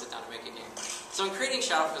every time I sit down to make a game. So in creating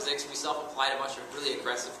Shadow Physics, we self-applied a bunch of really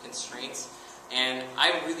aggressive constraints, and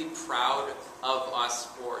I'm really proud of us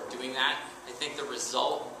for doing that. I think the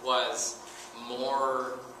result was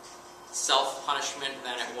more self-punishment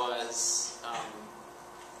than it was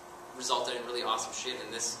resulted in really awesome shit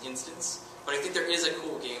in this instance. But I think there is a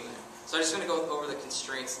cool game there. So I'm just going to go over the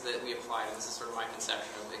constraints that we applied, and this is sort of my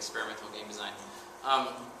conception of experimental game design.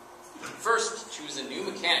 First, choose a new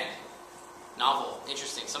mechanic. Novel,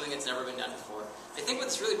 interesting, something that's never been done before. I think what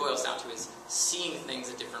this really boils down to is seeing things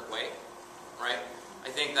a different way, right? I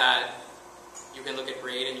think that you can look at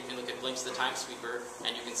Braid and you can look at Blinks the Time Sweeper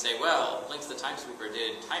and you can say, well, Blinks the Time Sweeper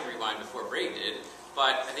did time rewind before Braid did,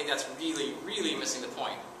 but I think that's really, really missing the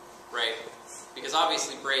point, right? Because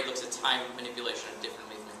obviously Braid looks at time manipulation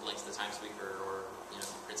differently than Blinks the Time Sweeper or, you know,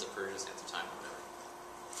 Prince of Persia's Sands of Time or whatever.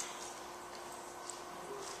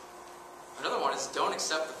 Another one is don't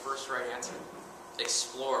accept the first right answer.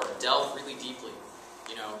 Explore, delve really deeply.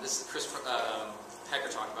 You know, this is Chris Hecker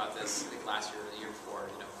talked about this, I think last year or the year before.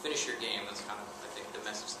 You know, finish your game. That's kind of, I think, the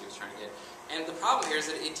message he was trying to get. And the problem here is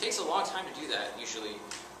that it takes a long time to do that, usually.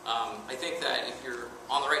 I think that if you're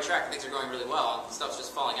on the right track and things are going really well and stuff's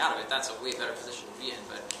just falling out of it, that's a way better position to be in.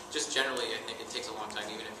 But just generally, I think it takes a long time,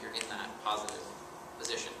 even if you're in that positive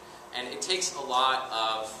position. And it takes a lot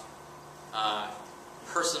of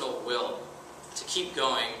personal will to keep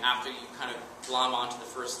going after you kind of glom onto the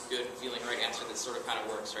first good feeling right answer that sort of kind of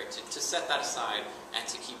works, right? To set that aside and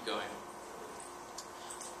to keep going.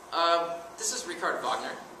 This is Richard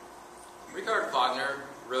Wagner. Richard Wagner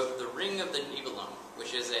wrote The Ring of the Nibelung,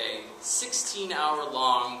 which is a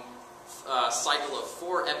 16-hour-long cycle of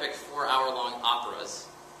 4 epic 4-hour-long operas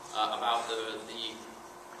about the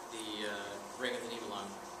Ring of the Nibelung,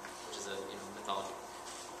 which is a mythology.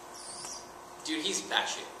 Dude, he's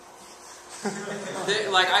batshit.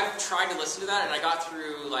 I've tried to listen to that, and I got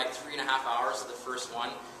through like 3.5 hours of the first one,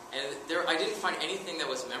 and I didn't find anything that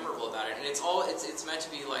was memorable about it. And it's meant to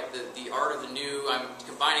be like the art of the new. I'm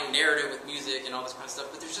combining narrative with music and all this kind of stuff,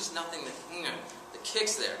 but there's just nothing that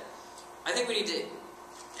kicks there. I think we need to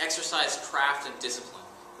exercise craft and discipline.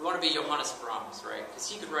 We want to be Johannes Brahms, right? Because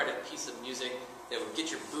he could write a piece of music that would get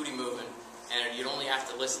your booty moving, and you'd only have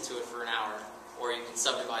to listen to it for an hour, or you can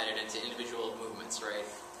subdivide it into individual movements, right?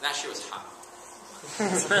 And that shit was hot.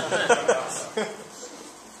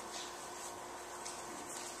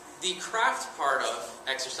 The craft part of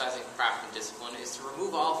exercising craft and discipline is to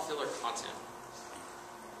remove all filler content.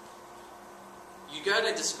 you got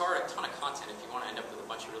to discard a ton of content if you want to end up with a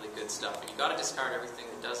bunch of really good stuff. And you got to discard everything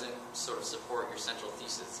that doesn't sort of support your central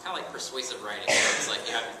thesis. It's kind of like persuasive writing. It's like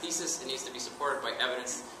you have your thesis, it needs to be supported by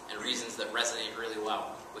evidence and reasons that resonate really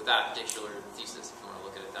well with that particular thesis, if you want to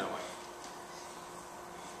look at it that way.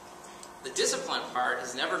 The discipline part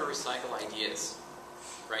is never to recycle ideas,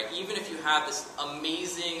 right? Even if you have this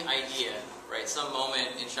amazing idea, right? Some moment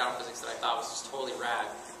in shadow physics that I thought was just totally rad.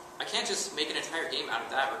 I can't just make an entire game out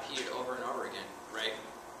of that, repeated over and over again, right?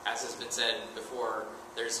 As has been said before,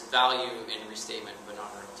 there's value in restatement, but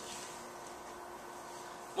not in repetition.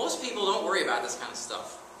 Most people don't worry about this kind of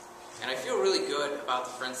stuff. And I feel really good about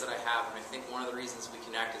the friends that I have, and I think one of the reasons we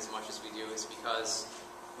connect as much as we do is because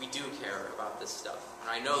we do care about this stuff. And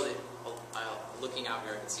I know that looking out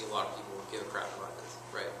here, I can see a lot of people give a crap about this,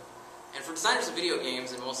 right? And for designers of video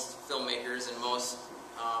games and most filmmakers and most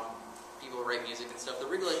people who write music and stuff, the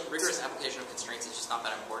rigorous application of constraints is just not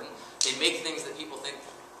that important. They make things that people think,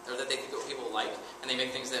 or that they think people like, and they make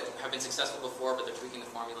things that have been successful before, but they're tweaking the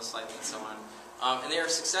formula slightly and so on. And they are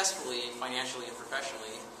successfully, financially and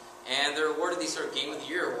professionally, and they're awarded these sort of Game of the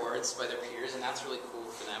Year awards by their peers, and that's really cool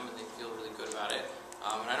for them, and they feel really good about it.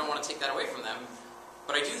 And I don't want to take that away from them,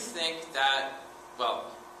 but I do think that, well,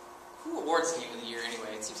 who awards Game of the Year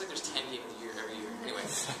anyway? It seems like there's 10 Game of the Year every year. Anyway.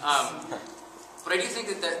 But I do think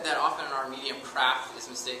that often in our medium, craft is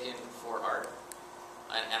mistaken for art.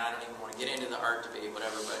 And I don't even want to get into the art debate,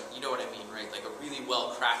 whatever, but you know what I mean, right? Like a really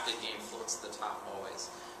well-crafted game floats to the top always.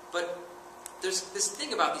 But there's this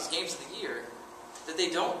thing about these games of the year that they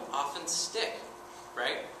don't often stick,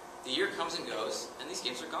 right? The year comes and goes, and these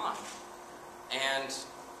games are gone. And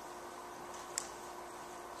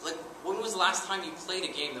like, when was the last time you played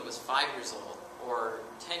a game that was 5 years old, or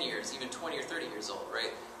 10 years, even 20 or 30 years old,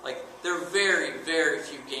 right? Like, there are very, very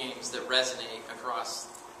few games that resonate across,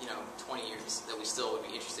 20 years that we still would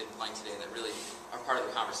be interested in playing today that really are part of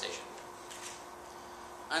the conversation.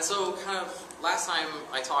 And so, kind of, last time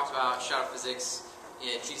I talked about shadow physics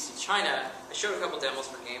in GDC China, I showed a couple demos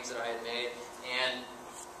for games that I had made, and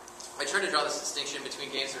I tried to draw this distinction between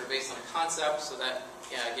games that are based on a concept, so that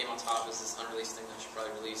game on top is this unreleased thing that I should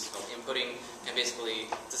probably release called Inputting, and basically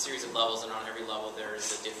it's a series of levels, and on every level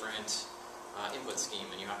there's a different input scheme,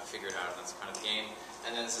 and you have to figure it out, and that's kind of the game.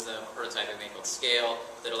 And then this is a prototype I made called Scale,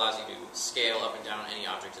 that allows you to scale up and down any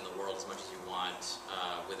object in the world as much as you want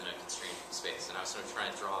within a constrained space. And I was sort of trying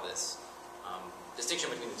to draw this distinction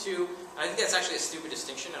between the two, and I think that's actually a stupid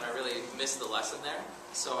distinction, and I really missed the lesson there,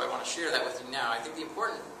 so I want to share that with you now. I think the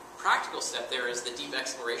important practical step there is the deep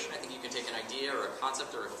exploration. I think you can take an idea or a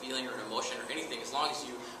concept or a feeling or an emotion or anything, as long as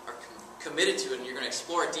you are committed to it and you're going to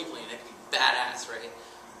explore it deeply, and it can be badass, right?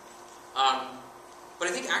 But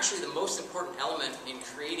I think actually the most important element in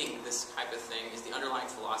creating this type of thing is the underlying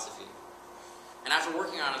philosophy. And after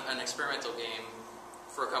working on an experimental game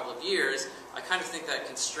for a couple of years, I kind of think that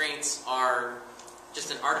constraints are just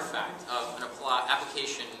an artifact of an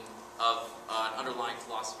application of an underlying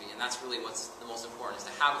philosophy, and that's really what's the most important, is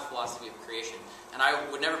to have a philosophy of creation. And I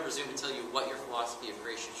would never presume to tell you what your philosophy of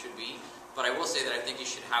creation should be, but I will say that I think you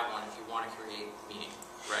should have one if you want to create meaning,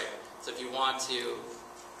 right? So if you want to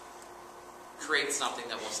create something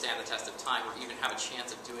that will stand the test of time, or even have a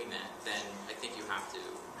chance of doing that, then I think you have to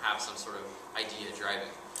have some sort of idea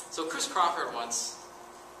driving. So Chris Crawford once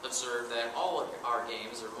observed that all of our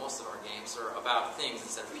games, or most of our games, are about things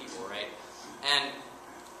instead of people, right? And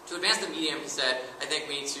to advance the medium, he said, I think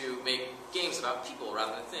we need to make games about people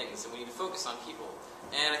rather than things, and we need to focus on people.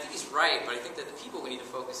 And I think he's right, but I think that the people we need to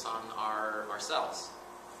focus on are ourselves.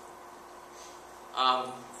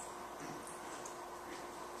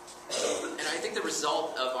 And I think the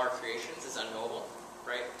result of our creations is unknowable,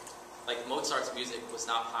 right? Like Mozart's music was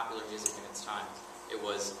not popular music in its time. It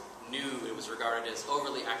was new, it was regarded as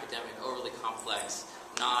overly academic, overly complex,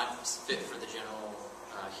 not fit for the general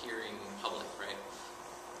hearing public, right?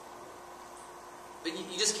 But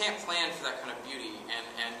you just can't plan for that kind of beauty,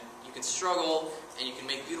 and you can struggle, and you can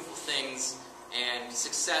make beautiful things, and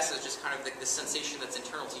success is just kind of the sensation that's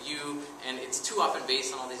internal to you, and it's too often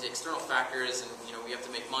based on all these external factors, and we have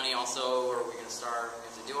to make money also, or we're going to starve, we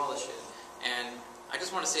have to do all this shit. And I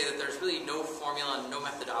just want to say that there's really no formula, no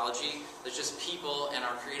methodology, there's just people and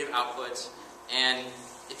our creative output, and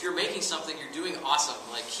if you're making something, you're doing awesome,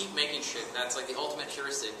 like keep making shit, that's like the ultimate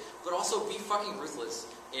heuristic, but also be fucking ruthless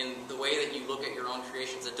in the way that you look at your own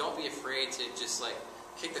creations, and don't be afraid to just like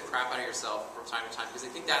kick the crap out of yourself from time to time, because I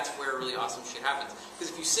think that's where really awesome shit happens.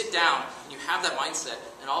 Because if you sit down and you have that mindset,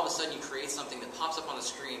 and all of a sudden you create something that pops up on the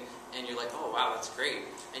screen, and you're like, oh wow, that's great,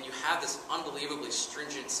 and you have this unbelievably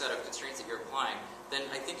stringent set of constraints that you're applying, then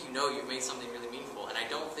I think you've made something really meaningful, and I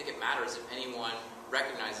don't think it matters if anyone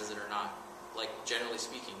recognizes it or not. like generally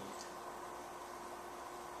speaking.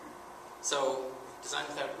 So, design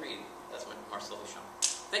without greed. That's what Marcel Duchamp.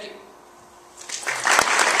 Thank you.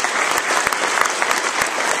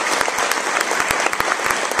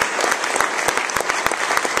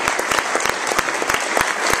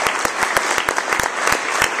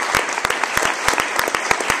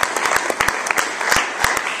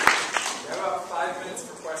 We have about 5 minutes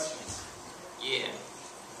for questions. Yeah.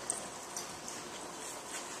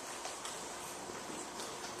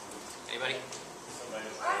 Anybody?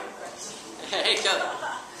 Hey, Kelly.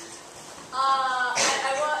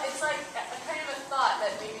 It's like a kind of a thought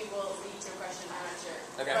that maybe will lead to a question. I'm not sure.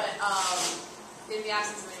 Okay. But in the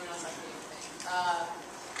absence of anyone else asking anything,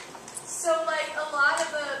 so like a lot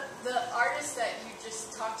of the artists that you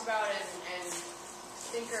just talked about and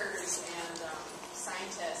thinkers and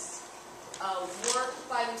scientists work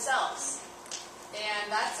by themselves,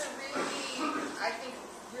 and that's a really, I think,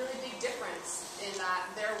 really big difference in that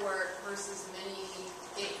their work versus many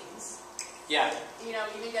games. Yeah. You know,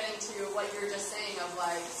 even getting to what you were just saying of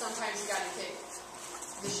like, sometimes you got to kick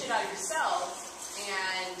the shit out of yourself,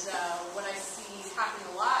 and what I see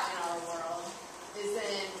happening a lot in our world is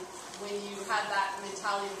then when you have that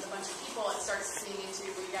mentality with a bunch of people, it starts seeing into,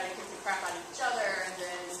 well, you got to kick the crap out of each other, and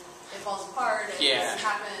then it falls apart, and this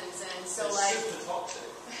happens, and so like...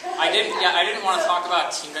 I didn't want to talk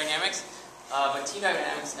about team dynamics, but team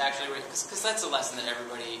dynamics actually, because that's a lesson that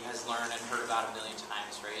everybody has learned and heard about a million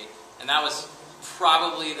times, right? And that was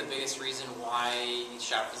probably the biggest reason why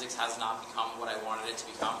shadow physics has not become what I wanted it to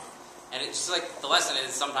become. And it's just like, the lesson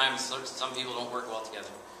is sometimes some people don't work well together.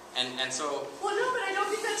 And so... Well, no, but I don't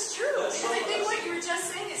think that's true. Because I think what you were just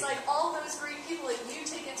saying is like, all those great people that you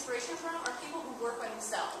take inspiration from are people who work by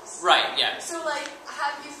themselves. Right, yeah. So like,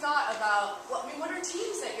 have you thought about, what are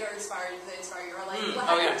teams that you're inspired, that inspire you? Or like,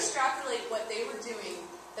 how do you extrapolate what they were doing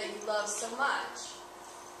that you love so much?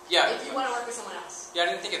 Yeah. If you want to work with someone else. Yeah,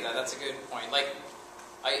 I didn't think of that. That's a good point. Like,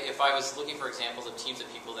 if I was looking for examples of teams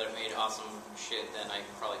of people that have made awesome shit, then I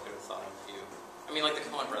probably could have thought of a few. I mean, like the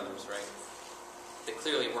Coen brothers, right? They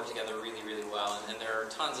clearly work together really, really well, and there are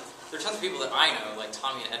tons of people that I know, like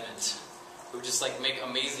Tommy and Edmund, who just like make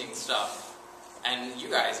amazing stuff, and you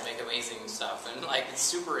guys make amazing stuff, and like it's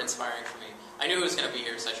super inspiring for me. I knew it was going to be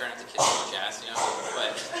here, so I tried not to kiss too much ass, you know.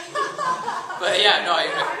 But yeah, no.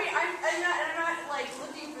 I'm not like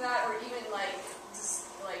looking for that, or even like just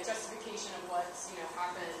like justification of what's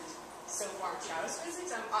happened so far in shadow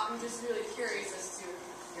physics. I'm just really curious as to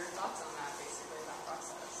your thoughts on that, basically, that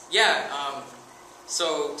process. Yeah.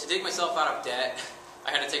 So to dig myself out of debt,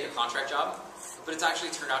 I had to take a contract job, but it's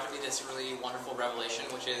actually turned out to be this really wonderful revelation,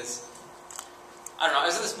 which is, I don't know, I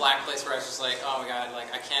was in this black place where I was just like, oh my god, like,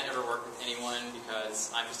 I can't ever work with anyone because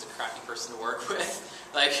I'm just a crappy person to work with.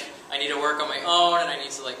 Like, I need to work on my own, and I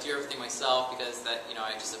need to, like, do everything myself because that,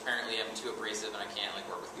 I just apparently am too abrasive and I can't, like,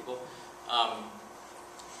 work with people.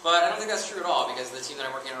 But I don't think that's true at all because the team that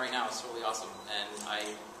I'm working on right now is totally awesome, and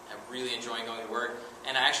I'm really enjoying going to work.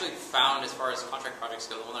 And I actually found, as far as contract projects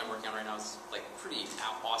go, the one that I'm working on right now is, like, pretty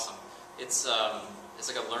awesome. It's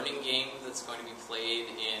like a learning game that's going to be played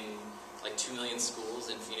in like 2 million schools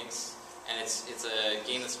in Phoenix, and it's a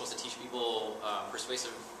game that's supposed to teach people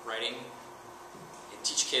persuasive writing,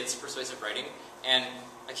 teach kids persuasive writing. And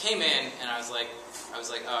I came in and I was like,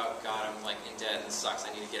 oh god, I'm like in debt and this sucks.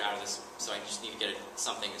 I need to get out of this, so I just need to get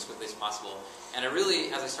something as quickly as possible. And I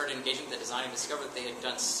really, as I started engaging with the design, I discovered that they had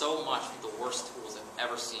done so much with the worst tools I've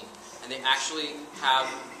ever seen. And they actually have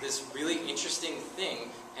this really interesting thing.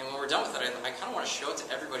 And when we're done with it, I kind of want to show it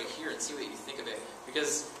to everybody here and see what you think of it,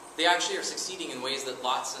 because they actually are succeeding in ways that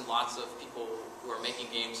lots and lots of people who are making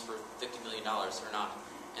games for $50 million are not.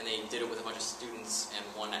 And they did it with a bunch of students and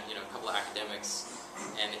a couple of academics.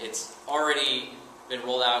 And it's already been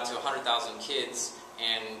rolled out to 100,000 kids.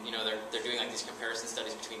 And they're doing like these comparison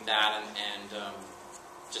studies between that and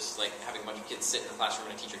just like having a bunch of kids sit in the classroom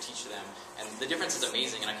and a teacher teach to them. And the difference is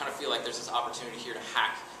amazing. And I kind of feel like there's this opportunity here to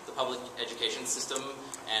hack the public education system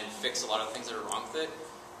and fix a lot of the things that are wrong with it.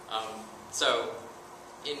 So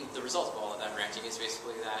in the result of all of that ranting is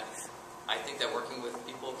basically that I think that working with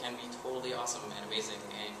people can be totally awesome and amazing,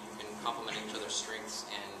 and you can complement each other's strengths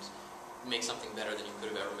and make something better than you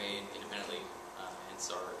could have ever made independently. And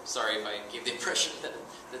sorry if I gave the impression that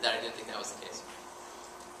I didn't think that was the case.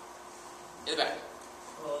 In the back.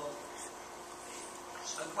 Well,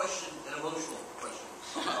 a question, an emotional question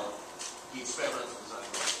about the experimental design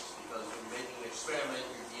process, because when you're making an experiment,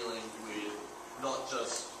 you're dealing with not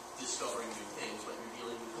just discovering new things, but you're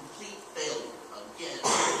dealing with complete failure again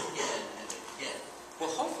and again and again.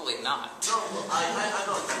 Well, hopefully not. No, well, I'm not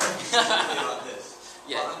talking about this.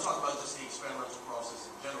 Yeah. Well, I'm talking about just the experimental process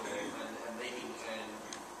in general, and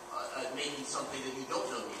making something that you don't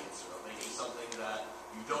know the answer of, making something that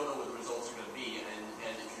you don't know what the results are going to be, and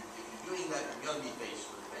if you're doing that, you're going to be faced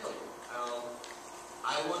with failure.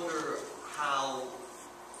 I wonder how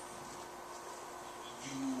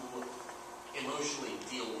you emotionally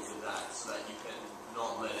deal with that so that you can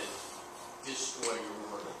not let it destroy your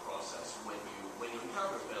work process when you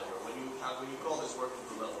encounter failure, when you put all this work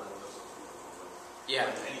into a level and it doesn't work. Yeah.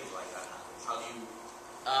 When anything like that happens, how do you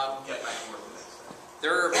get back to work the next day?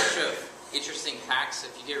 There are a bunch of interesting hacks.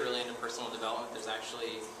 If you get really into personal development, there's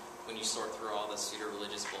actually, when you sort through all the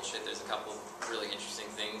pseudo-religious bullshit, there's a couple really interesting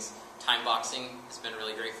things. Time boxing has been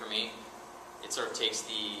really great for me. It sort of takes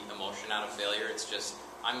the emotion out of failure. It's just,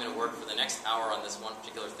 I'm going to work for the next hour on this one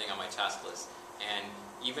particular thing on my task list. And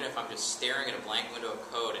even if I'm just staring at a blank window of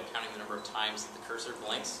code and counting the number of times that the cursor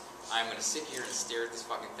blinks, I'm going to sit here and stare at this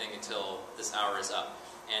fucking thing until this hour is up.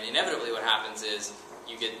 And inevitably what happens is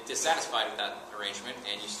you get dissatisfied with that arrangement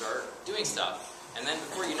and you start doing stuff. And then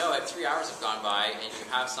before you know it, 3 hours have gone by and you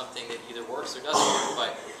have something that either works or doesn't work,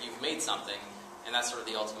 but you've made something. And that's sort of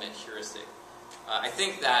the ultimate heuristic. I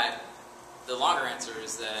think that the longer answer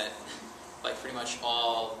is that, like, pretty much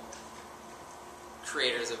all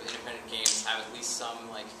creators of independent games have at least some,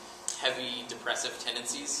 like, heavy depressive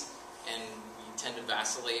tendencies, and we tend to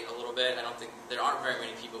vacillate a little bit. I don't think there aren't very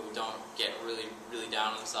many people who don't get really, really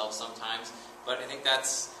down on themselves sometimes, but I think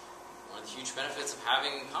that's one of the huge benefits of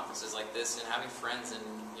having conferences like this and having friends and,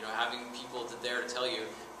 you know, having people there to tell you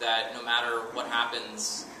that no matter what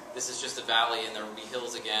happens, this is just a valley and there will be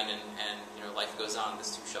hills again, and you know, life goes on,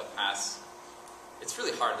 this too shall pass. It's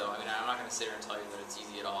really hard though. I mean, I'm not going to sit here and tell you that it's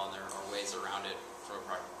easy at all, and there are ways around it from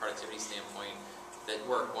a productivity standpoint that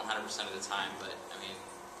work 100% of the time, but I mean,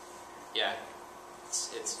 yeah,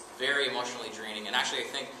 it's very emotionally draining. And actually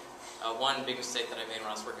I think one big mistake that I made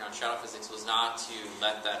when I was working on shadow physics was not to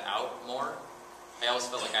let that out more. I always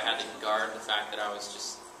felt like I had to guard the fact that I was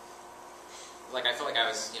just, like, I felt like I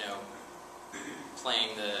was, you know,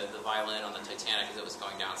 playing the violin on the Titanic as it was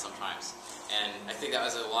going down sometimes. And I think that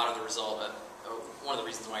was a lot of the result of, one of the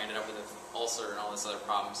reasons why I ended up with an ulcer and all this other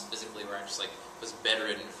problems physically, where I just, like, was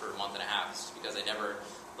bedridden for a month and a half, just because I never,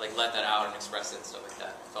 like, let that out and express it and stuff like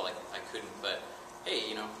that. I felt like I couldn't, but hey,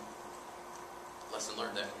 you know, lesson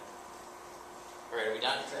learned there. All right, are we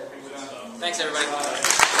done? Thanks, everybody.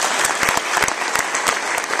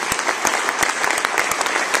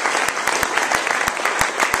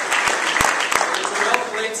 There's a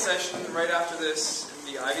well-played session right after this.